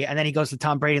documentary, and then he goes to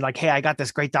Tom Brady like, hey, I got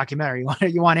this great documentary.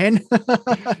 You want in?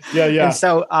 Yeah. And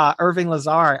so Irving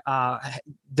Lazar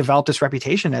developed this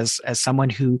reputation as someone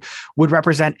who would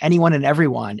represent anyone and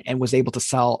everyone, and was able to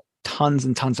sell tons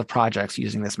and tons of projects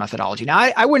using this methodology. Now,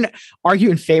 I wouldn't argue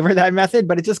in favor of that method,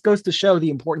 but it just goes to show the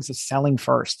importance of selling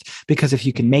first, because if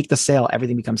you can make the sale,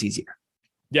 everything becomes easier.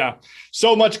 Yeah.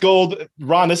 So much gold.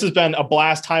 Ron, this has been a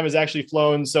blast. Time has actually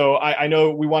flown. So I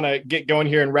know we want to get going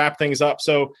here and wrap things up.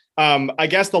 So I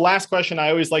guess the last question I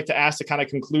always like to ask to kind of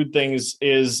conclude things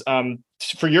is,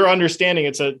 for your understanding,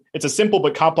 it's a simple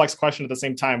but complex question at the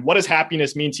same time. What does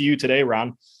happiness mean to you today,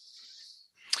 Ron?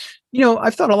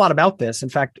 I've thought a lot about this. In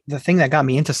fact, the thing that got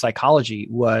me into psychology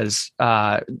was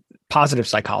positive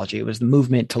psychology. It was the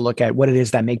movement to look at what it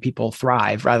is that make people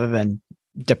thrive rather than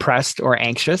depressed or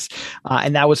anxious.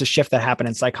 And that was a shift that happened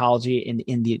in psychology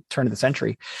in the turn of the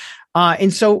century.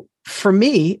 And so for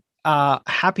me,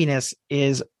 happiness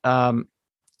is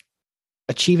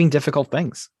achieving difficult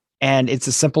things. And it's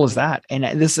as simple as that. And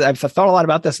I've thought a lot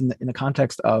about this in the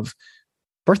context of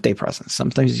birthday presents.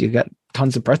 Sometimes you get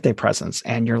tons of birthday presents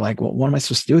and you're like, well, what am I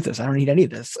supposed to do with this? I don't need any of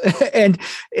this. And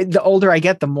the older I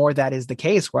get, the more that is the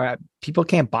case, where people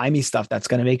can't buy me stuff that's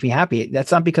going to make me happy.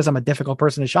 That's not because I'm a difficult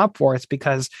person to shop for. It's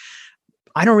because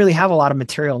I don't really have a lot of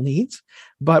material needs.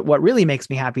 But what really makes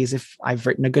me happy is if I've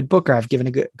written a good book or I've given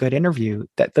a good interview.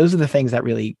 Those are the things that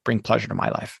really bring pleasure to my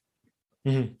life.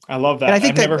 Mm-hmm. I love that. And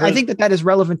I think that is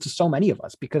relevant to so many of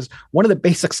us, because one of the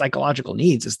basic psychological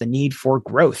needs is the need for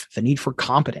growth, the need for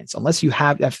competence. Unless you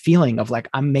have that feeling of like,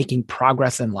 I'm making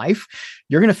progress in life,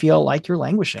 you're going to feel like you're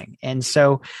languishing. And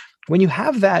so when you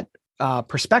have that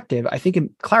perspective, I think it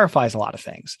clarifies a lot of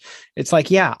things. It's like,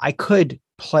 yeah, I could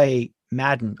play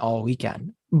Madden all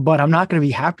weekend, but I'm not going to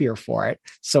be happier for it.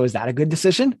 So is that a good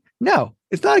decision? No,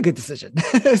 it's not a good decision.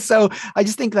 So I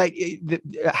just think that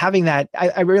having that,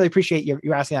 I really appreciate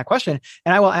you asking that question.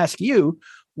 And I will ask you,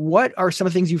 what are some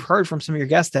of the things you've heard from some of your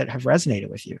guests that have resonated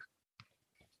with you?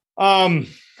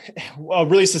 A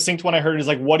really succinct one I heard is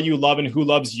like, what do you love and who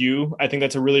loves you? I think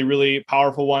that's a really, really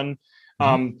powerful one.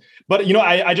 Mm-hmm. But,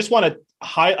 I just want to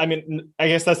I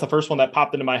guess that's the first one that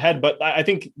popped into my head, but I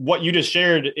think what you just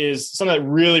shared is something that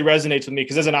really resonates with me,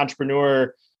 because as an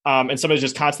entrepreneur, and somebody's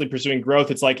just constantly pursuing growth,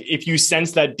 it's like, if you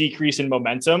sense that decrease in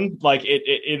momentum, like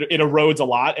it erodes a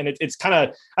lot. And it's kind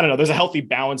of, I don't know, there's a healthy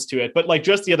balance to it. But like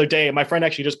just the other day, my friend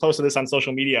actually just posted this on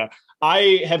social media.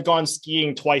 I have gone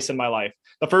skiing twice in my life.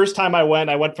 The first time I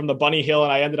went from the bunny hill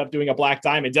and I ended up doing a black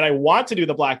diamond. Did I want to do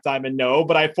the black diamond? No,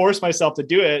 but I forced myself to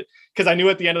do it because I knew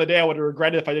at the end of the day, I would have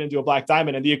regretted if I didn't do a black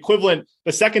diamond. And the equivalent,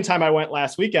 the second time I went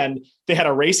last weekend, they had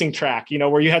a racing track,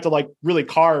 where you had to like really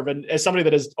carve. And as somebody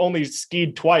that has only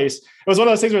skied twice, it was one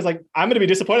of those things where it's like, I'm going to be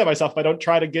disappointed in myself if I don't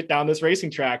try to get down this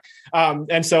racing track.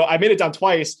 And so I made it down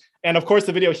twice. And of course,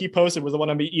 the video he posted was the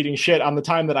one of me eating shit on the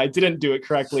time that I didn't do it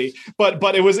correctly. But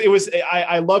it was,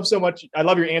 I love so much. I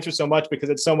love your answer so much, because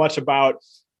it's so much about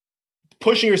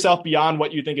pushing yourself beyond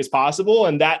what you think is possible.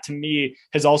 And that to me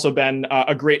has also been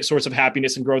a great source of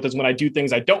happiness and growth, is when I do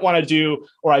things I don't want to do,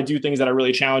 or I do things that are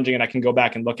really challenging and I can go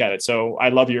back and look at it. So I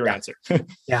love your answer.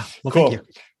 Yeah. Well, cool. Thank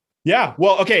you. Yeah.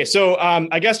 Well, okay. So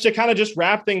I guess to kind of just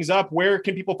wrap things up, where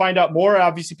can people find out more?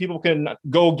 Obviously, people can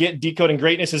go get Decoding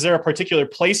Greatness. Is there a particular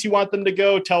place you want them to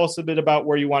go? Tell us a bit about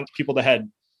where you want people to head.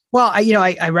 Well,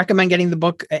 I recommend getting the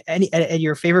book at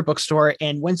your favorite bookstore.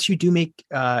 And once you do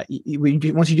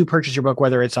once you do purchase your book,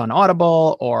 whether it's on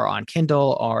Audible or on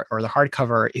Kindle or the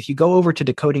hardcover, if you go over to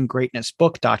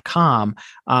decodinggreatnessbook.com,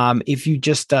 if you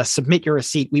just submit your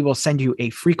receipt, we will send you a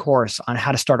free course on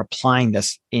how to start applying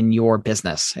this in your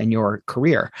business and your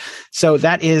career. So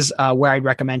that is where I'd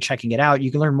recommend checking it out. You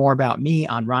can learn more about me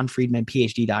on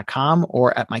ronfriedmanphd.com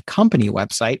or at my company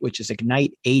website, which is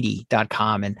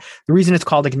ignite80.com. And the reason it's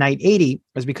called Ignite 80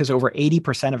 is because over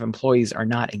 80% of employees are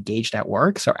not engaged at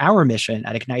work. So our mission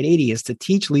at Ignite 80 is to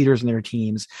teach leaders and their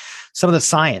teams some of the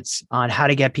science on how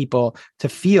to get people to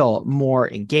feel more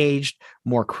engaged,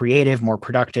 more creative, more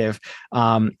productive.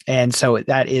 And so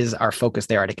that is our focus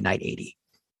there at Ignite 80.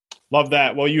 Love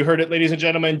that. Well, you heard it, ladies and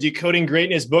gentlemen,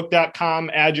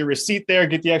 decodinggreatnessbook.com. Add your receipt there,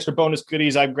 get the extra bonus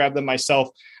goodies. I've grabbed them myself.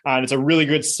 And it's a really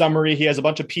good summary. He has a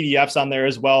bunch of PDFs on there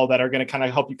as well that are going to kind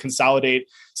of help you consolidate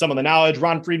some of the knowledge.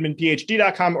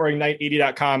 ronfriedmanphd.com or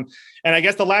ignite80.com. And I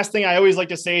guess the last thing I always like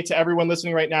to say to everyone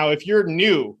listening right now, if you're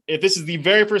new, if this is the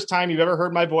very first time you've ever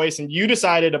heard my voice and you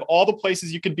decided of all the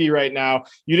places you could be right now,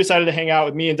 you decided to hang out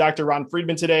with me and Dr. Ron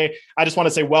Friedman today, I just want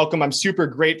to say welcome. I'm super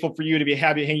grateful for you to be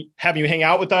having you hang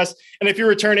out with us. And if you're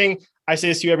returning, I say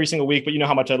this to you every single week, but you know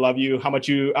how much I love you,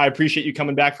 I appreciate you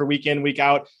coming back for week in, week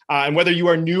out. And whether you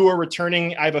are new or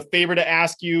returning, I have a favor to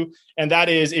ask you. And that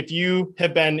is, if you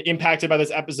have been impacted by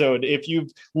this episode, if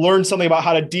you've learned something about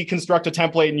how to deconstruct a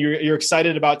template and you're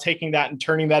excited about taking that and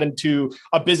turning that into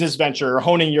a business venture or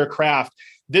honing your craft,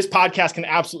 this podcast can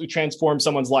absolutely transform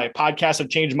someone's life. Podcasts have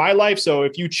changed my life. So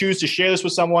if you choose to share this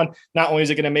with someone, not only is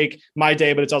it going to make my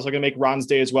day, but it's also going to make Ron's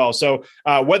day as well. So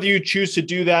whether you choose to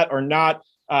do that or not,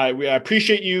 I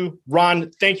appreciate you.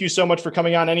 Ron, thank you so much for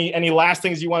coming on. Any last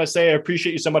things you want to say? I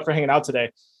appreciate you so much for hanging out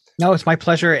today. No, it's my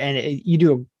pleasure. And you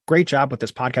do a great job with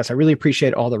this podcast. I really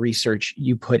appreciate all the research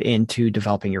you put into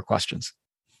developing your questions.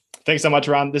 Thanks so much,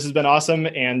 Ron. This has been awesome.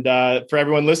 And for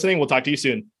everyone listening, we'll talk to you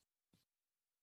soon.